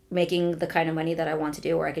I'm making the kind of money that I want to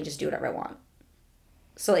do where I can just do whatever I want.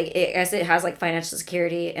 So, like, I guess it has, like, financial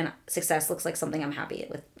security and success looks like something I'm happy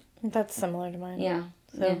with. That's similar to mine. Yeah.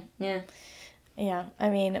 So, yeah. Yeah. I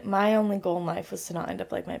mean, my only goal in life was to not end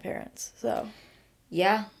up like my parents. So,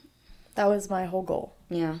 Yeah. that was my whole goal.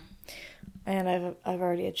 Yeah. And I've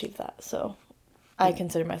already achieved that. So, I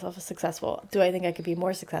consider myself a successful. Do I think I could be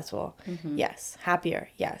more successful? Mm-hmm. Yes. Happier?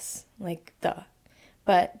 Yes. Like, duh.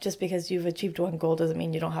 But just because you've achieved one goal doesn't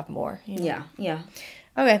mean you don't have more. You know? Yeah. Yeah.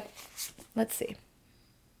 Okay. Let's see.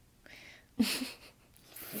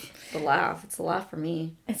 The laugh. It's a laugh for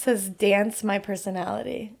me. It says dance my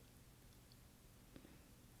personality.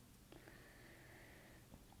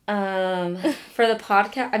 For the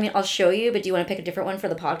podcast, I mean, I'll show you, but do you want to pick a different one for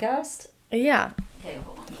the podcast? Yeah. Okay,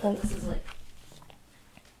 hold on. This is like.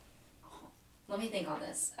 Let me think on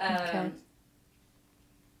this. Okay.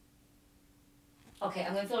 Okay,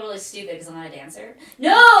 I'm gonna feel really stupid because I'm not a dancer.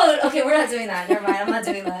 No! Okay, we're not doing that. Never mind, I'm not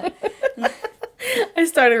doing that. I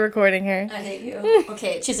started recording her. I hate you.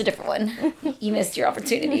 Okay, choose a different one. You missed your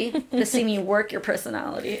opportunity to see me work your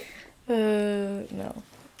personality. No.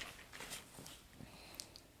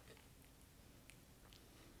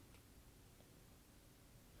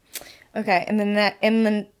 Okay, and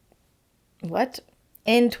then what?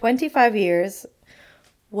 In 25 years,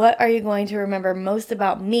 what are you going to remember most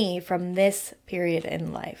about me from this period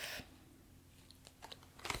in life?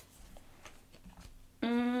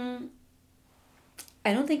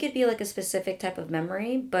 I don't think it'd be like a specific type of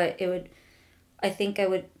memory, but I think I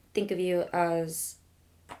would think of you as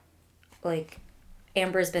like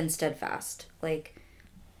Amber's been steadfast, like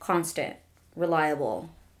constant, reliable,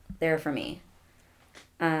 there for me.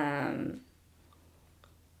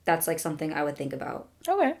 That's like something I would think about.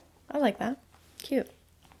 Okay, I like that. Cute.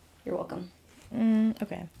 You're welcome.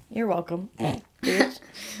 Okay, you're welcome.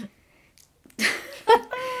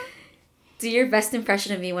 Do your best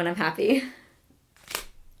impression of me when I'm happy.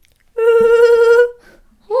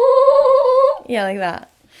 Yeah, like that.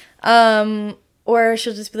 Or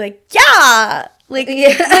she'll just be like, yeah! Like,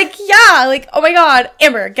 Yeah. like, yeah! Like, oh my god,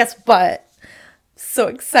 Amber, guess what? So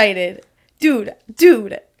excited. Dude,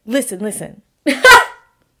 listen.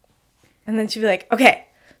 And then she'd be like, okay,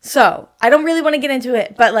 so, I don't really want to get into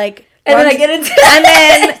it, but like... And then I get into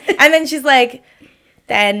it. And then she's like,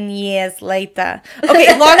 10 years later.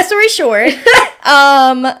 Okay, long story short.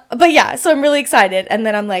 But yeah, so I'm really excited. And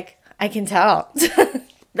then I'm like, I can tell.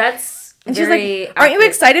 That's And she's very like, aren't you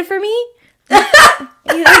excited for me? Like,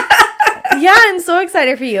 yeah, I'm so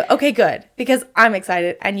excited for you. Okay, good. Because I'm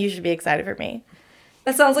excited and you should be excited for me.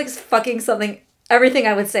 That sounds like fucking something, everything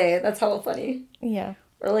I would say. That's hella funny. Yeah.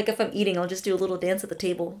 Or like if I'm eating, I'll just do a little dance at the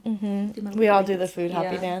table. Mm-hmm. We all do the food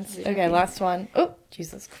happy dance. Food Okay, happy. last one. Oh,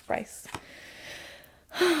 Jesus Christ.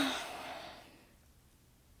 I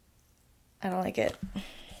don't like it.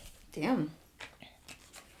 Damn.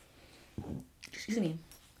 Excuse me.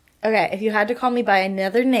 Okay, if you had to call me by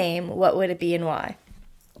another name, what would it be and why?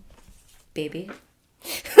 Baby.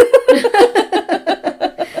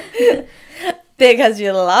 Because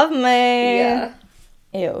you love me. Yeah.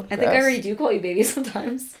 Ew. I think I already do call you baby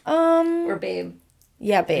sometimes. Or babe.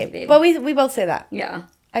 Yeah, babe. Babe. But we both say that. Yeah.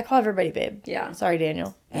 I call everybody babe. Yeah. Sorry,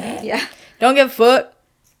 Daniel. Yeah. Don't give a fuck.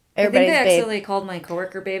 I Everybody's think I babe. accidentally called my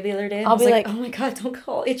coworker babe the other day. And I'll I was be like, like- oh my god, don't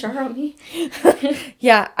call HR on me.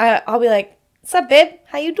 Yeah, I'll be like, what's up, babe?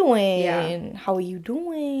 How you doing? Yeah. How are you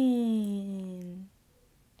doing?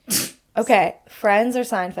 Okay, Friends or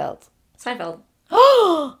Seinfeld? Seinfeld.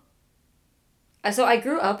 Oh! So I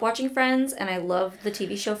grew up watching Friends, and I love the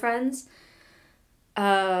TV show Friends.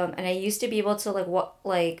 And I used to be able to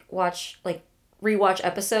watch rewatch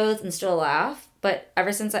episodes and still laugh. But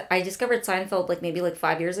ever since I discovered Seinfeld maybe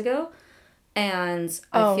 5 years ago, and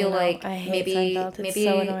I feel like I hate maybe Seinfeld. It's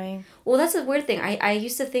so annoying. Well, that's a weird thing. I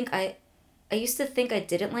used to think I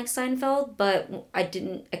didn't like Seinfeld, but I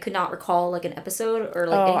could not recall an episode or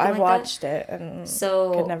anything I like watched it and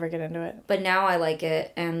So could never get into it. but now I like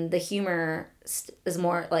it, and the humor is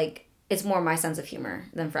more it's more my sense of humor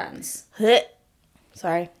than Friends.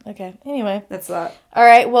 Sorry. Okay. Anyway. That's that. All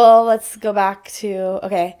right. Well, let's go back to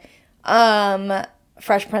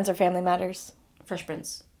Fresh Prince or Family Matters. Fresh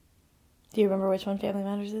Prince. Do you remember which one Family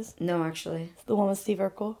Matters is? No, actually. It's the one with Steve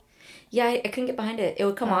Urkel. Yeah, I couldn't get behind it. It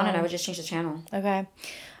would come on, and I would just change the channal. Okay. Ooh,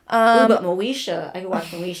 but Moesha, I could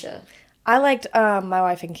watch Moesha. I liked My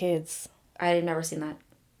Wife and Kids. I had never seen that.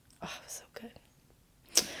 Oh, it was so good.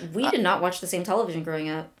 We did not watch the same television growing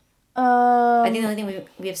up. I think the only thing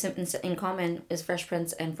we have in common is Fresh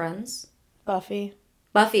Prince and Friends. Buffy.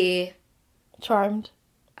 Buffy. Charmed.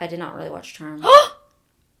 I did not really watch Charmed.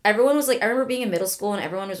 Everyone was I remember being in middle school and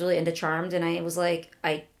everyone was really into Charmed, and I was like,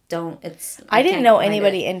 I didn't know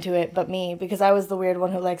anybody into it but me because I was the weird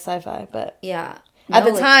one who liked sci-fi. But yeah, at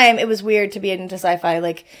the time, it was weird to be into sci-fi.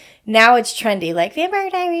 Now it's trendy, Vampire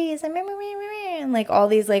Diaries and all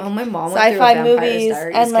these oh, my mom went through a sci-fi Vampire movies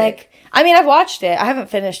Diaries and kick. I mean, I've watched it. I haven't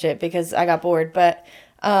finished it because I got bored, but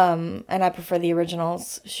and I prefer the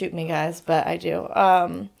originals. Shoot me, guys, but I do.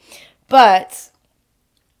 But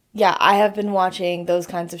yeah, I have been watching those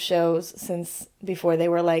kinds of shows since before they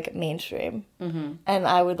were mainstream. Mm-hmm. And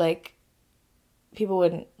I would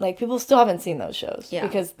people still haven't seen those shows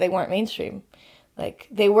because they weren't mainstream.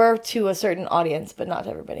 They were to a certain audience, but not to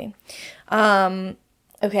everybody.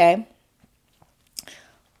 Okay.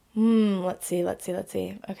 Let's see.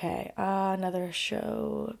 Okay. Another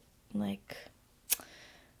show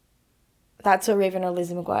That's So Raven or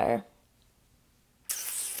Lizzie McGuire.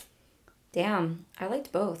 Damn, I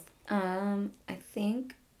liked both. I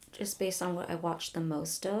think just based on what I watched the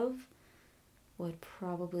most of would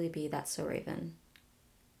probably be That's So Raven.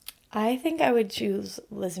 I think I would choose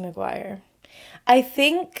Lizzie McGuire. I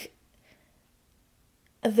think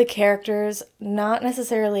the characters, not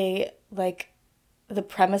necessarily the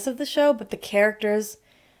premise of the show, but the characters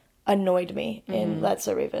annoyed me in That's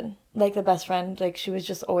So Raven. Like the best friend, like she was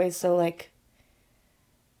just always so like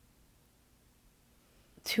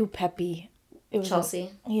too peppy. It was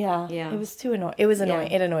Chelsea. yeah. Yeah. It was too annoying. It was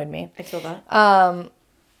annoying. Yeah. It annoyed me. I feel that.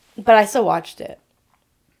 But I still watched it.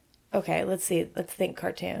 Okay, let's see. Let's think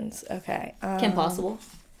cartoons. Okay. Kim Possible.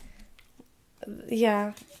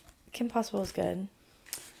 Yeah. Kim Possible is good.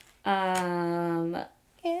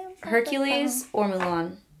 Hercules or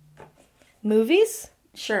Mulan? Movies?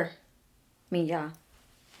 Sure. I mean, yeah.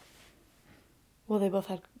 Well,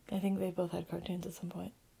 I think they both had cartoons at some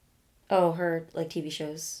point. Oh, her, like, TV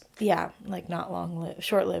shows. Yeah, like not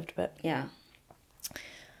short-lived, but. Yeah.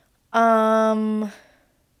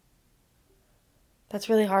 That's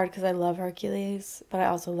really hard because I love Hercules, but I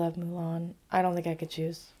also love Mulan. I don't think I could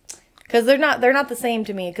choose. Because they're not the same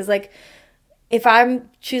to me. Because, like, if I'm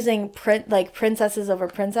choosing princesses over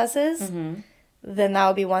princesses, then that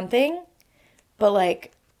would be one thing. But,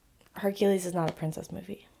 like, Hercules is not a princess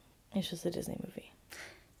movie. It's just a Disney movie.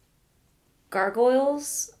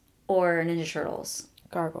 Gargoyles or Ninja Turtles?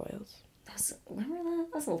 Gargoyles. Remember that?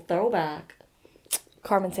 That's a little throwback.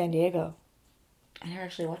 Carmen Sandiego. I never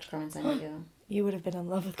actually watched Carmen Sandiego. You would have been in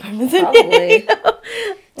love with Carmen Sandiego.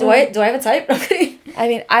 Probably. Do I have a type? I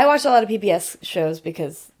mean, I watched a lot of PBS shows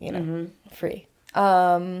because, you know, free.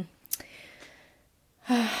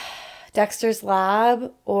 Dexter's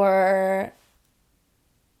Lab or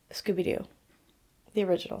Scooby-Doo. The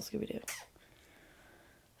original Scooby-Doo.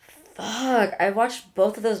 Fuck. I watched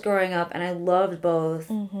both of those growing up and I loved both.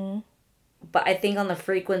 But I think on the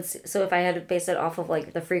frequency, so if I had to base it off of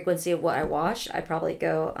like the frequency of what I watched, I'd probably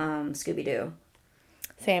go Scooby-Doo.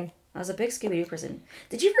 Same. I was a big Scooby-Doo person.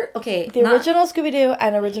 Did you ever, The original Scooby-Doo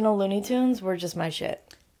and original Looney Tunes were just my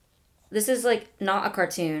shit. This is like not a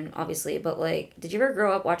cartoon, obviously, but like, did you ever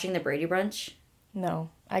grow up watching the Brady Bunch? No,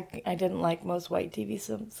 I didn't like most white TV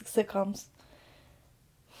sitcoms.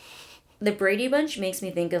 The Brady Bunch makes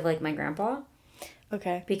me think of like my grandpa.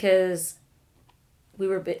 Okay. Because we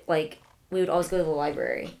were we would always go to the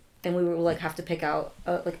library and we would like have to pick out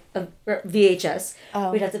a VHS.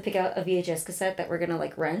 Oh. We'd have to pick out a VHS cassette that we're gonna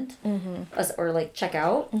like rent or like check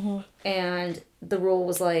out. And the rule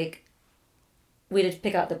was like we had to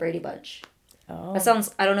pick out the Brady Bunch. Oh. That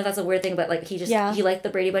sounds, I don't know if that's a weird thing, but like he liked the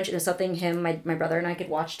Brady Bunch and it was something my brother and I could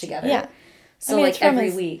watch together. Yeah. So like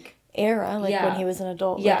every week. Era, like when he was an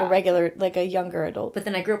adult, Yeah. like a younger adult. But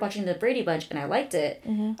then I grew up watching the Brady Bunch and I liked it.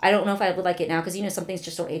 I don't know if I would like it now because, you know, some things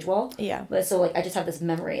just don't age well. Yeah. But so, like, I just have this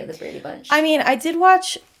memory of the Brady Bunch. I mean, I did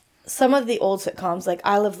watch some of the old sitcoms, like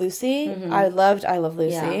I Love Lucy. I loved I Love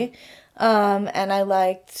Lucy. Yeah. And I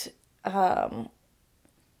liked, I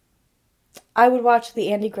would watch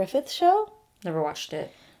the Andy Griffith Show. Never watched it.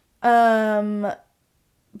 But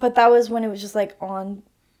that was when it was just, like, on,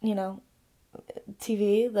 you know,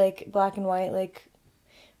 TV, like black and white, like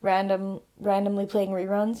randomly playing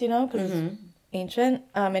reruns, you know, because it's ancient.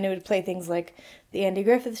 And it would play things like the Andy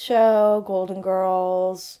Griffith Show, Golden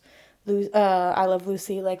Girls, I Love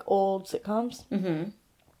Lucy, like old sitcoms.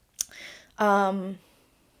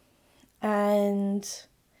 And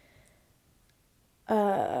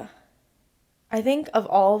I think of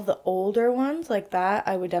all of the older ones like that,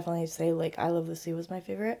 I would definitely say like I Love Lucy was my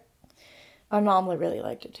favorite. My mom really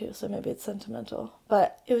liked it too, so maybe it's sentimental.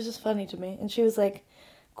 But it was just funny to me. And she was, like,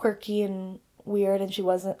 quirky and weird, and she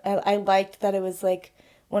wasn't... I liked that it was, like,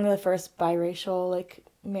 one of the first biracial, like,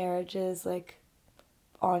 marriages, like,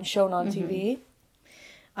 shown on TV.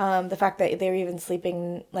 The fact that they were even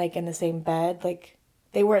sleeping, like, in the same bed. Like,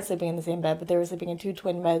 they weren't sleeping in the same bed, but they were sleeping in two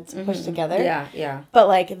twin beds pushed together. Yeah, yeah. But,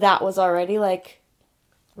 like, that was already, like,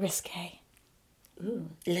 risque. Ooh,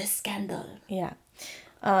 le scandal. Yeah.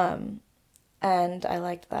 And I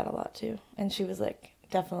liked that a lot, too. And she was, like,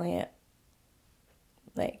 definitely,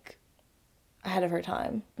 like, ahead of her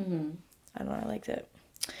time. I don't know, I liked it.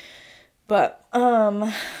 But,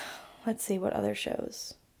 let's see, what other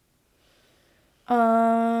shows?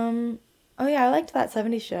 Oh, yeah, I liked that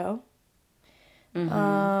 70s show.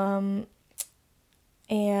 And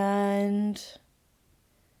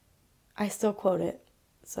I still quote it,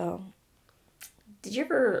 so. Did you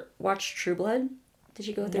ever watch True Blood? Did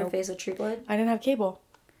you go through a Nope. phase of True Blood? I didn't have cable.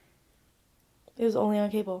 It was only on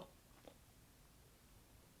cable.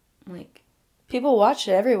 Like, people watched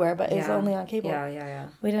it everywhere, but it was only on cable. Yeah.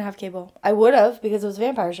 We didn't have cable. I would have because it was a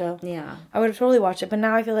vampire show. Yeah. I would have totally watched it, but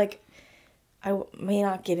now I feel like may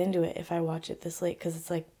not get into it if I watch it this late because it's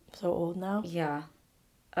like so old now. Yeah.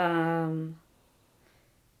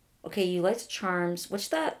 Okay, you liked Charms. What's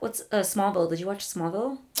Smallville? Did you watch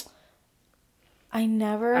Smallville? I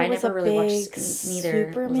never was a really big watched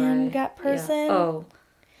neither. Superman person. Yeah. Oh.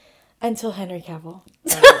 Until Henry Cavill.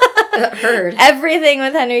 Heard. Everything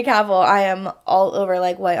with Henry Cavill, I am all over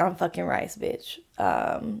like white on fucking rice, bitch.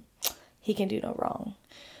 He can do no wrong.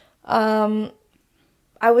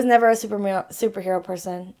 I was never a superhero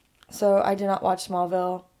person, so I did not watch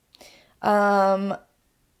Smallville. I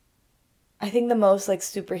think the most like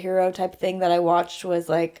superhero type thing that I watched was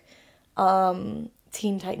like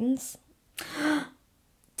Teen Titans.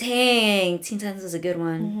 Dang, Teen Titans is a good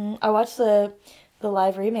one. Mm-hmm. I watched the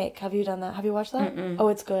live remake. Have you done that? Have you watched that? Mm-mm. Oh,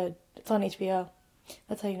 it's good. It's on HBO.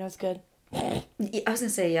 That's how you know it's good. I was gonna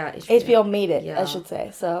say, yeah. HBO made it, Yeah. I should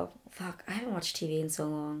say. So Fuck, I haven't watched TV in so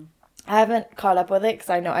long. I haven't caught up with it because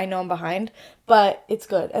I know I'm behind, but it's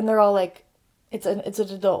good, and they're all like, it's an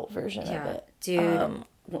adult version of it. Dude,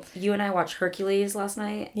 you and I watched Hercules last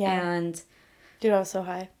night. Yeah. And Dude, I was so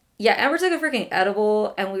high. yeah, Amber took a freaking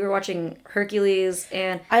edible, and we were watching Hercules,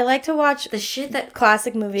 and I like to watch the shit that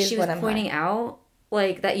classic movies she was when I'm pointing high. out,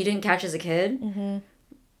 like that you didn't catch as a kid. Mm-hmm.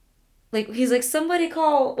 Like he's like, somebody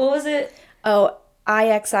call. What was it? Oh,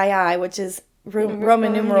 IXII, which is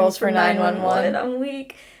Roman numerals for 911. I'm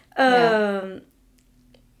weak. Yeah.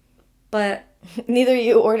 But Neither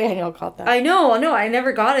you or Daniel caught that. I know, I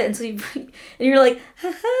never got it until you, and you're like,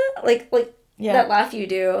 haha, like Yeah. that laugh you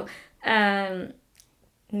do. And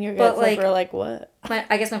your but, guys like, were like, what?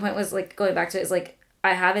 I guess my point was like going back to it is like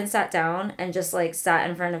I haven't sat down and just like sat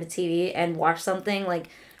in front of a TV and watched something like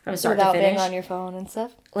from start Without to finish. being on your phone and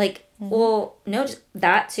stuff? Like, well, no, just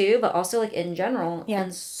that too, but also like in general, Yeah.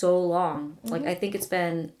 in so long. Like I think it's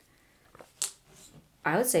been,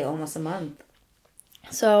 I would say almost a month.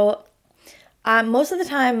 So, most of the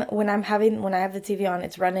time when I have the TV on,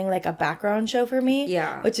 it's running like a background show for me.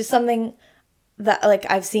 Yeah. Which is something that like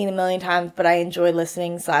I've seen a million times, but I enjoy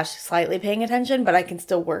listening / slightly paying attention, but I can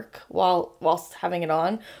still work whilst having it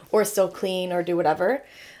on, or still clean or do whatever.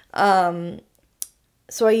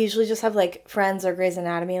 So I usually just have like Friends or Grey's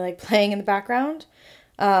Anatomy like playing in the background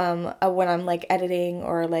when I'm like editing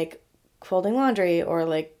or like folding laundry or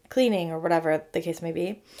like cleaning or whatever the case may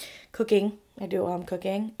be. Cooking. I do it while I'm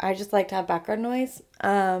cooking. I just like to have background noise.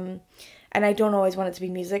 And I don't always want it to be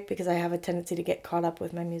music because I have a tendency to get caught up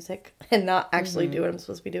with my music and not actually do what I'm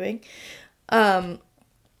supposed to be doing.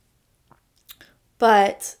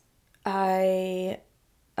 But I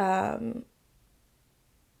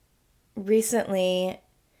recently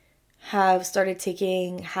have started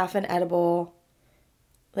taking half an edible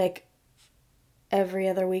like every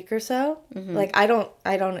other week or so. Like I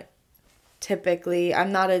don't typically,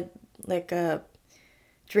 I'm not a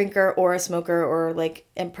drinker or a smoker or like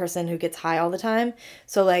a person who gets high all the time.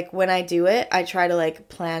 So like when I do it, I try to like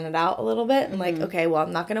plan it out a little bit. I'm like, okay, well,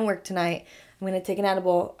 I'm not going to work tonight. I'm going to take an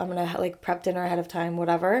edible. I'm going to like prep dinner ahead of time,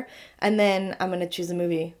 whatever. And then I'm going to choose a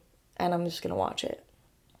movie and I'm just going to watch it.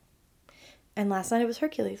 And last night it was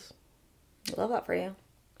Hercules. Love that for you.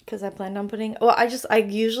 Because I planned on putting... Well, I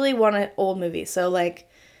usually want an old movie. So, like,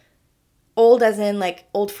 old as in, like,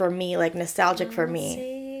 old for me. Like, nostalgic for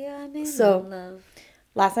me. So,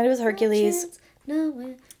 last night it was Hercules.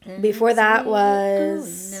 Before that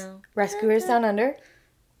was Rescuers Down Under.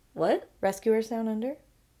 What? Rescuers Down Under?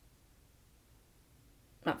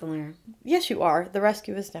 Not familiar. Yes, you are. The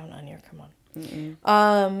Rescuers Down Under. Come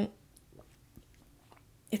on.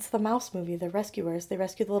 It's the mouse movie, The Rescuers. They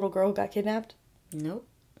rescued the little girl who got kidnapped. Nope.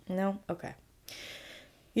 No? Okay.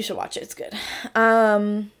 You should watch it. It's good.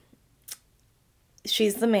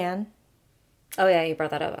 She's the Man. Oh yeah, you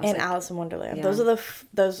brought that up. And Alice in Wonderland. Yeah. Those are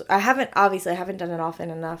those. I haven't done it often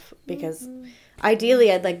enough because ideally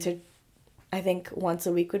I'd like to. I think once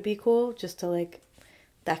a week would be cool, just to like.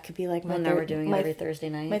 That could be like my. Well, now we're doing it every Thursday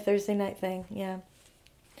night. My Thursday night thing, yeah.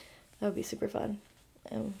 That would be super fun.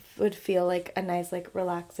 It would feel like a nice, like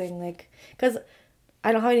relaxing, like because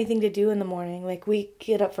I don't have anything to do in the morning. Like we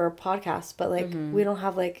get up for a podcast, but like we don't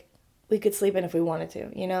have like. We could sleep in if we wanted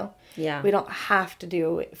to, you know? Yeah. We don't have to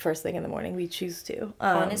do it first thing in the morning. We choose to.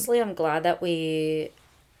 Honestly, I'm glad that we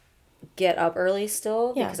get up early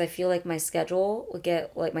still because I feel like my schedule would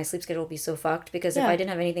get, like, my sleep schedule would be so fucked because if I didn't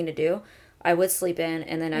have anything to do, I would sleep in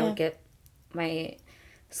and then I would get my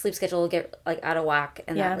sleep schedule would get, like, out of whack.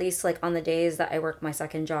 And at least, like, on the days that I work my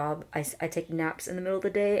second job, I take naps in the middle of the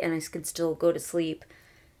day and I could still go to sleep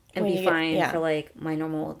and be fine for, like, my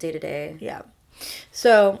normal day-to-day. Yeah.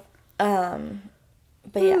 So...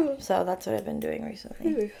 but yeah, so that's what I've been doing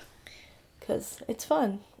recently. Because it's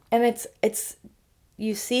fun. And it's,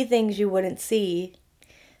 you see things you wouldn't see.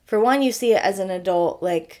 For one, you see it as an adult,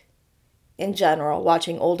 like, in general,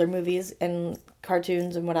 watching older movies and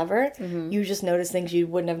cartoons and whatever. You just notice things you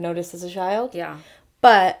wouldn't have noticed as a child. Yeah.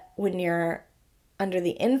 But when you're under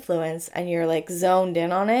the influence and you're, like, zoned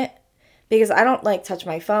in on it, Because I don't, like, touch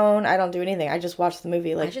my phone. I don't do anything. I just watch the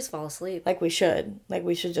movie. I Like, just fall asleep. we should. Like,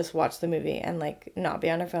 we should just watch the movie and, like, not be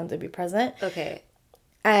on our phones and be present. Okay.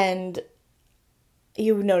 And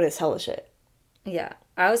you notice hella shit. Yeah.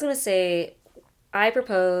 I was going to say, I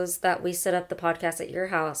propose that we set up the podcast at your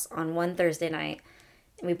house on one Thursday night,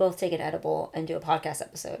 and we both take an edible and do a podcast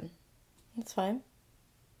episode. That's fine.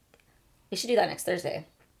 We should do that next Thursday.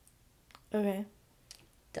 Okay.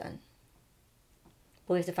 Done.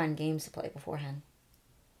 But we have to find games to play beforehand.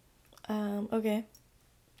 Okay.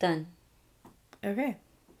 Done. Okay.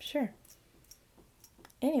 Sure.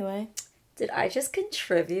 Anyway. Did I just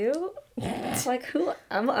contribute? Like, who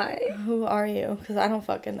am I? Who are you? Because I don't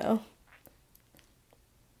fucking know.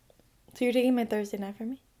 So you're taking my Thursday night for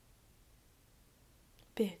me?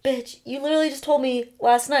 Bitch, you literally just told me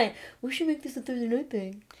last night, we should make this a Thursday night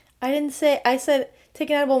thing. I didn't say, I said take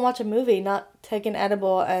an edible and watch a movie, not take an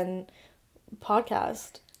edible and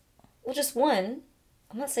podcast. Well, just one.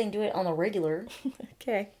 I'm not saying do it on the regular.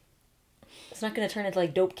 Okay. It's not going to turn into,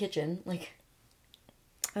 like, Dope Kitchen. Like,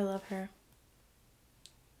 I love her.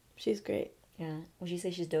 She's great. yeah. Would you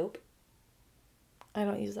say she's dope? I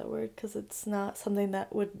don't use that word because it's not something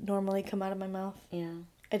that would normally come out of my mouth. Yeah.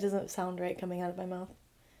 It doesn't sound right coming out of my mouth.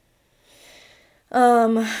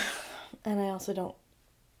 And I also don't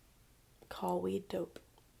call weed dope.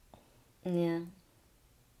 Yeah.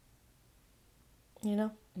 You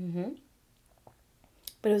know? Mm-hmm.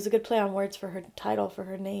 But it was a good play on words for her title, for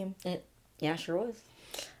her name. Yeah, sure was.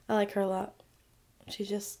 I like her a lot. She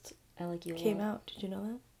just I like you a came lot. out. Did you know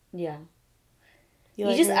that? Yeah. You You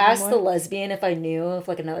like just her asked more? the lesbian if I knew of,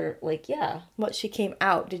 like, another, like, yeah. What, she came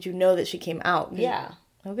out? Did you know that she came out? Yeah.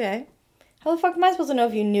 Okay. How the fuck am I supposed to know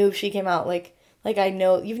if you knew if she came out? Like I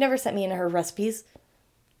know. You've never sent me into her recipes.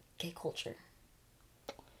 Gay culture.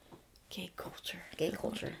 Gay culture. Gay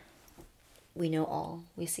culture. We know all.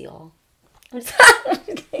 We see all. Who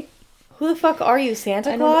the fuck are you,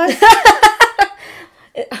 Santa I Claus?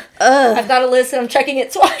 I've got a list and I'm checking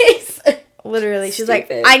it twice. Literally. She's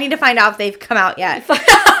Stupid. like, I need to find out if they've come out yet.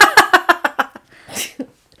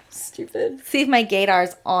 Stupid. See if my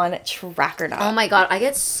gaydar's on track or not. Oh my god, I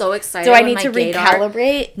get so excited. Do I when need my to gaydar-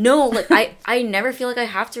 recalibrate? No, like I never feel like I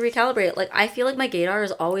have to recalibrate. Like I feel like my gaydar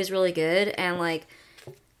is always really good, and like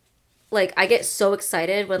I get so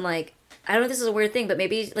excited when, like, I don't know if this is a weird thing, but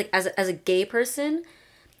maybe like as a gay person,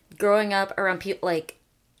 growing up around people, like,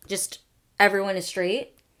 just everyone is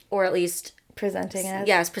straight, or at least Presenting as.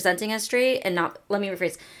 yes, presenting as straight, and not, let me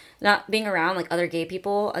rephrase, not being around like other gay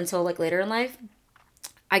people until like later in life.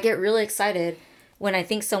 I get really excited when I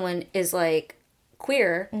think someone is like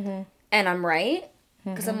queer, and I'm right,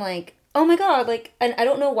 because I'm like, oh my god, like, and I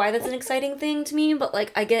don't know why that's an exciting thing to me, but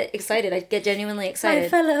like I get excited. I get genuinely My excited.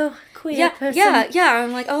 fellow queer Yeah, person. yeah.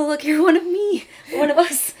 I'm like, oh look, you're one of me, one of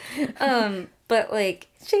us. But like,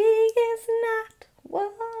 She is not one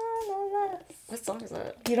of us. what song is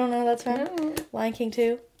that? You don't know that's from? No. Lion King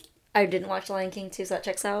 2? I didn't watch Lion King 2, so that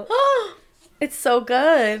checks out. It's so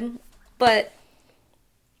good. But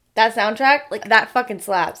That soundtrack, like, that fucking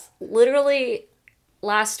slaps. literally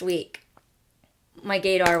last week, my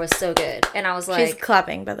gaydar was so good, and I was like, She's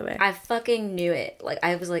clapping, by the way. I fucking knew it. Like,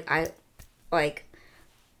 I was like,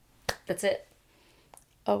 that's it.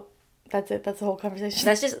 Oh, that's it. That's the whole conversation.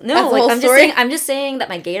 That's just, That's no, the like, whole I'm story? just saying that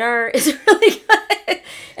my gaydar is really good,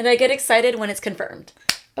 and I get excited when it's confirmed.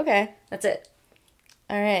 Okay. That's it.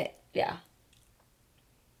 All right. Yeah.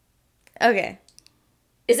 Okay.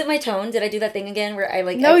 Is it my tone? Did I do that thing again where I,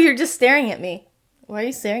 like... No, you're just staring at me. Why are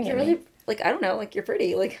you staring You're at really, me? like, I don't know, like, you're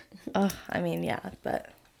pretty, like... Oh, I mean, yeah, but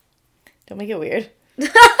don't make it weird. You're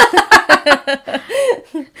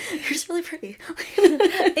just really pretty.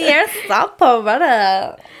 You're so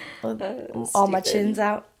poetic. All my Stupid. chins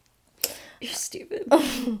out. You're stupid.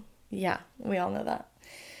 Yeah, we all know that.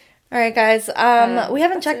 All right, guys. We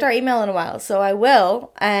haven't checked it. our email in a while, so I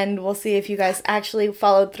will, and we'll see if you guys actually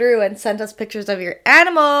followed through and sent us pictures of your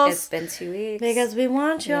animals. It's been 2 weeks. Because we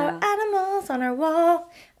want your Yeah. animals on our wall.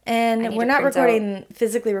 I And need we're to not print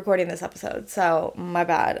physically recording this episode, so my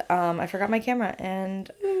bad. I forgot my camera, and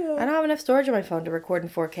I don't have enough storage on my phone to record in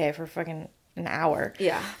 4K for fucking an hour.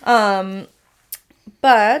 Yeah.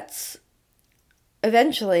 But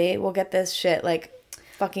eventually we'll get this shit, like,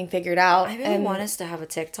 fucking figured out. I really and want us to have a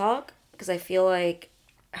TikTok, because I feel like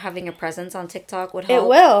having a presence on TikTok would It help.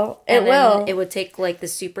 will. It And then will. It would take, like, the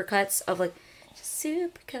supercuts of, like,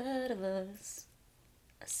 supercut of us.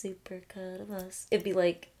 A supercut of us. It'd be,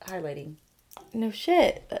 like, highlighting. No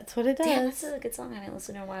shit. That's what it does. Damn, that's a good song. I haven't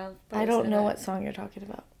listened in a while. but I listen don't to know that. what song you're talking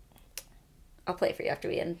about. I'll play it for you after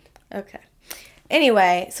we end. Okay.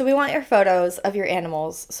 Anyway, so we want your photos of your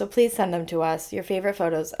animals. So please send them to us. Your favorite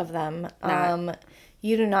photos of them.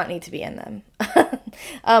 You do not need to be in them.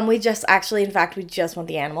 We just actually, in fact, we just want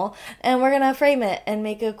the animal, and we're gonna frame it and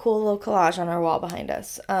make a cool little collage on our wall behind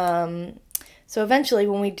us. So eventually,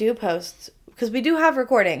 when we do post, because we do have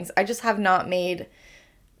recordings, I just have not made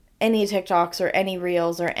any TikToks or any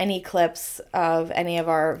reels or any clips of any of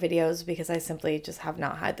our videos because I simply just have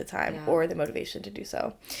not had the time or the motivation to do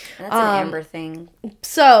so. And that's an Amber thing.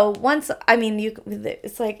 So once, I mean,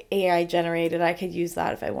 it's like AI generated. I could use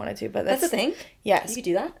that if I wanted to, but That's a thing? Yes. You could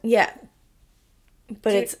do that? Yeah.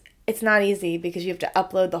 But it's not easy because you have to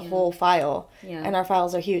upload the whole file. Yeah. And our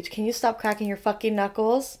files are huge. Can you stop cracking your fucking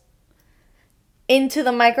knuckles into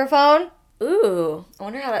the microphone? Ooh. I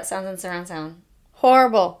wonder how that sounds in surround sound.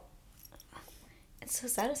 Horrible. It's so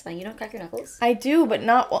satisfying. You don't crack your knuckles? I do, but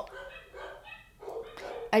not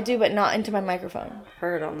into my microphone.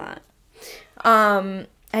 Heard on that.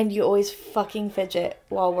 And you always fucking fidget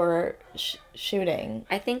while we're shooting.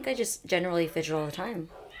 I think I just generally fidget all the time.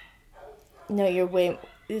 No,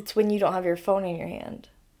 it's when you don't have your phone in your hand.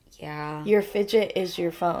 Yeah. Your fidget is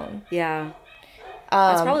your phone. Yeah.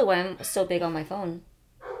 That's probably why I'm so big on my phone.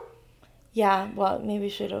 Yeah, well, maybe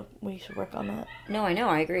we should work on that. No, I know.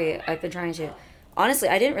 I agree. I've been trying to. Honestly,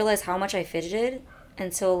 I didn't realize how much I fidgeted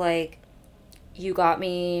until, like, you got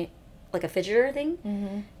me, like, a fidgeter thing.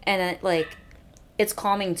 Mm-hmm. And, it's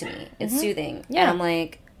calming to me. It's soothing. Yeah. And I'm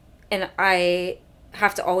like, and I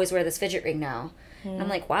have to always wear this fidget ring now. Mm. And I'm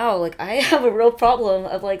like, wow, like, I have a real problem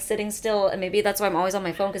of, like, sitting still. And maybe that's why I'm always on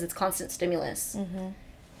my phone, because it's constant stimulus. Mm-hmm.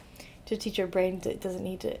 To teach your brain it doesn't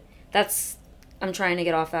need to. I'm trying to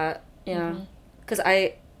get off that. Yeah. Because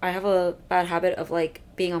I have a bad habit of, like,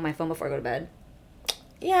 being on my phone before I go to bed.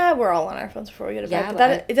 Yeah, we're all on our phones before we go to bed.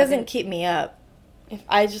 But it doesn't keep me up. If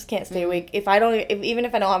I just can't stay awake. Even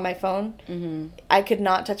if I don't have my phone, I could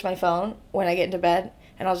not touch my phone when I get into bed,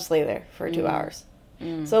 and I'll just lay there for 2 hours.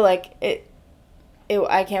 So, like,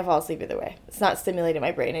 I can't fall asleep either way. It's not stimulating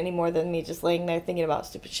my brain any more than me just laying there thinking about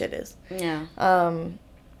stupid shit is. Yeah.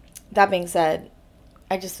 That being said,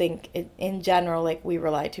 I just think in general, like, we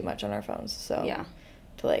rely too much on our phones. So,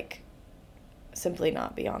 to, like, simply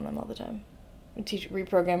not be on them all the time.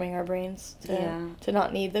 Reprogramming our brains to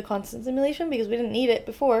not need the constant stimulation because we didn't need it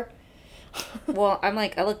before. Well, I'm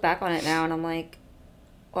like, I look back on it now and I'm like,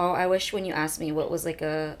 well, I wish when you asked me what was like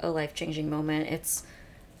a life-changing moment, it's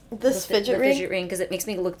this fidget ring, because it makes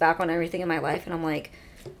me look back on everything in my life and I'm like,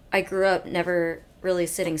 I grew up never really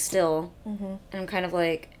sitting still, and I'm kind of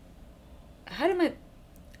like,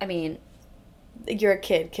 I mean, you're a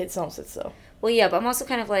kid. Kids don't sit still. Well, yeah, but I'm also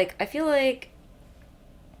kind of like, I feel like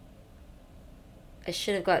I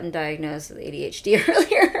should have gotten diagnosed with ADHD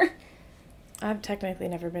earlier. I've technically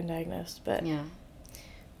never been diagnosed, but yeah.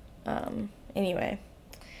 Anyway.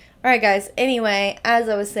 All right, guys. Anyway, as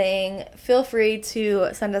I was saying, feel free to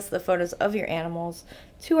send us the photos of your animals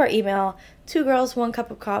to our email,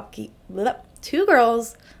 2girls1cup of coffee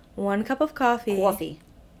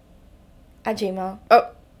at Gmail.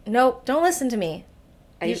 Oh, no, don't listen to me.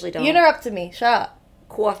 I usually don't. You interrupted me. Shut up.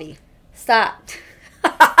 Coffee. Stop.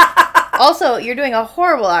 Also, you're doing a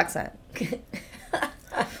horrible accent.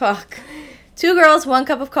 Fuck.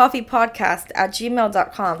 2girls1cup-of-coffee podcast at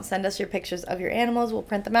gmail.com. Send us your pictures of your animals. We'll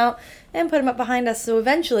print them out and put them up behind us. So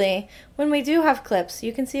eventually, when we do have clips,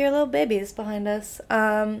 you can see your little babies behind us.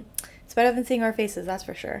 It's better than seeing our faces, that's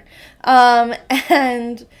for sure.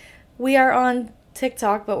 And we are on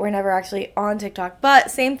TikTok, but we're never actually on TikTok.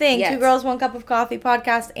 But same thing, yes. 2girls1cup-of-coffee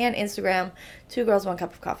podcast and Instagram,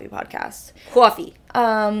 2girls1cup-of-coffee podcast. Coffee.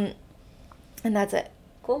 And that's it.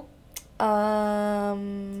 Cool.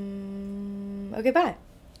 Okay, bye.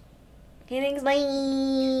 Okay, thanks, bye.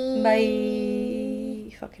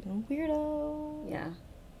 Bye. Fucking weirdo. Yeah.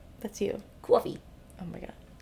 That's you. Coffee. Oh my god.